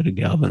figure out how to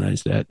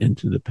galvanize that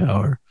into the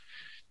power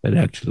that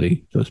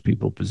actually those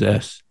people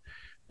possess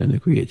and the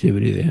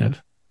creativity they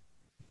have.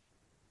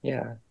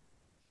 Yeah.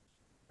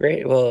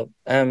 Great. Well,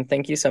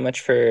 thank you so much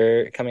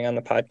for coming on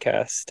the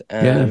podcast.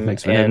 Yeah,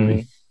 thanks for having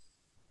me.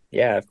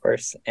 Yeah, of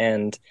course.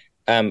 And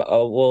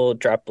we'll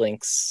drop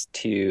links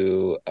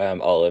to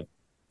all of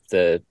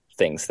the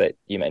things that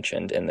you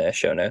mentioned in the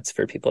show notes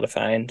for people to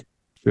find.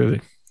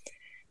 Terrific.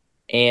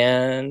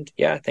 And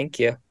yeah, thank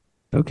you.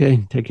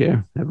 Okay, take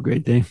care. Have a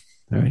great day.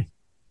 All right.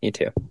 You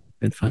too.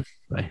 Had fun.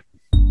 Bye.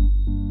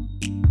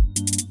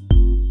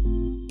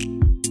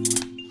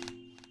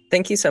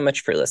 Thank you so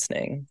much for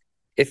listening.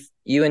 If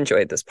you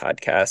enjoyed this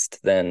podcast,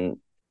 then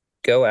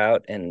go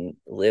out and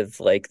live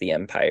like the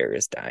empire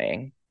is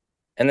dying,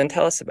 and then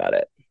tell us about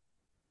it.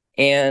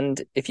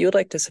 And if you would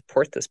like to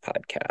support this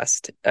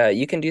podcast,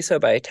 you can do so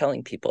by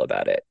telling people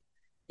about it.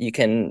 You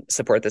can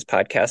support this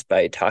podcast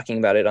by talking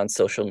about it on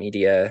social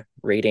media,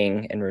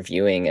 rating and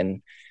reviewing,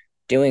 and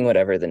doing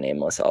whatever the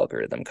nameless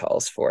algorithm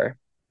calls for.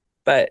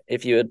 But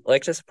if you would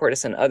like to support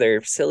us in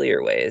other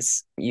sillier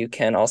ways, you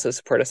can also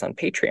support us on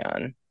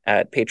Patreon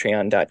at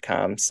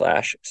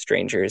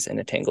patreon.com/strangers in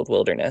a tangled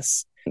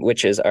wilderness,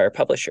 which is our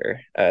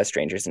publisher.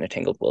 Strangers in a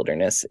Tangled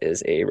Wilderness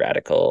is a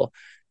radical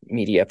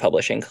media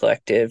publishing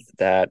collective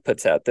that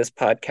puts out this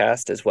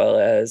podcast as well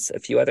as a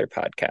few other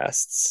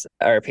podcasts.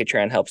 Our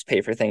Patreon helps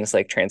pay for things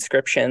like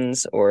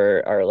transcriptions,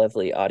 or our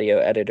lovely audio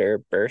editor,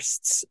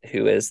 Bursts,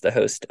 who is the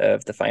host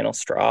of The Final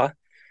Straw,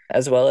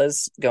 as well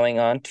as going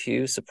on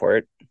to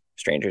support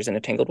Strangers in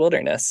a Tangled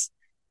Wilderness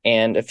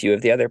and a few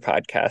of the other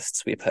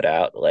podcasts we put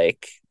out,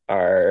 like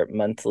our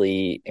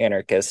monthly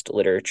anarchist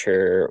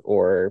literature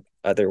or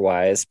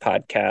otherwise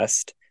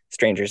podcast,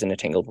 Strangers in a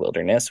Tangled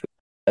Wilderness,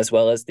 as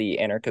well as the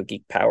Anarcho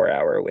Geek Power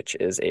Hour, which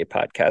is a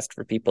podcast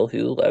for people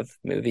who love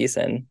movies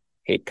and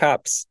hate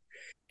cops.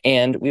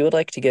 And we would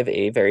like to give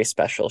a very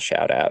special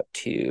shout out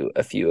to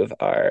a few of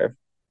our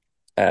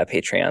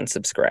Patreon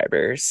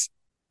subscribers: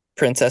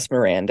 Princess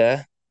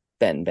Miranda,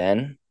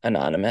 Ben,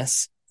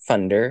 Anonymous,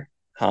 Funder,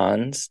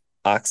 Hans,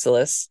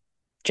 Oxalis,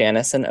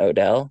 Janice and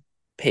Odell,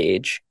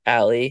 Paige,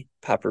 Allie,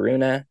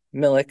 Paparuna,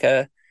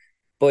 Milica,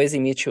 Boise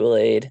Mutual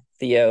Aid,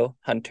 Theo,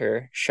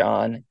 Hunter,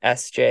 Sean,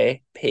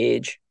 SJ,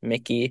 Paige,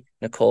 Mickey,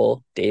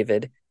 Nicole,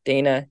 David,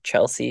 Dana,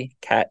 Chelsea,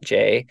 Kat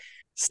J,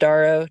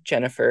 Starro,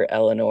 Jennifer,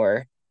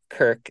 Eleanor,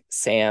 Kirk,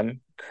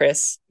 Sam,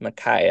 Chris,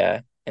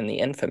 Micaiah, and the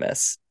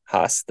infamous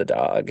Haas the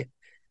dog.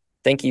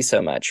 Thank you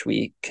so much.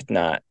 We could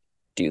not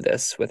do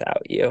this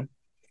without you.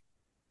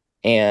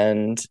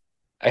 And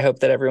I hope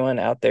that everyone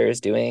out there is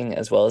doing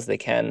as well as they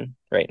can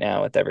right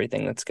now with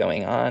everything that's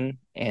going on.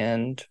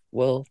 And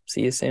we'll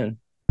see you soon.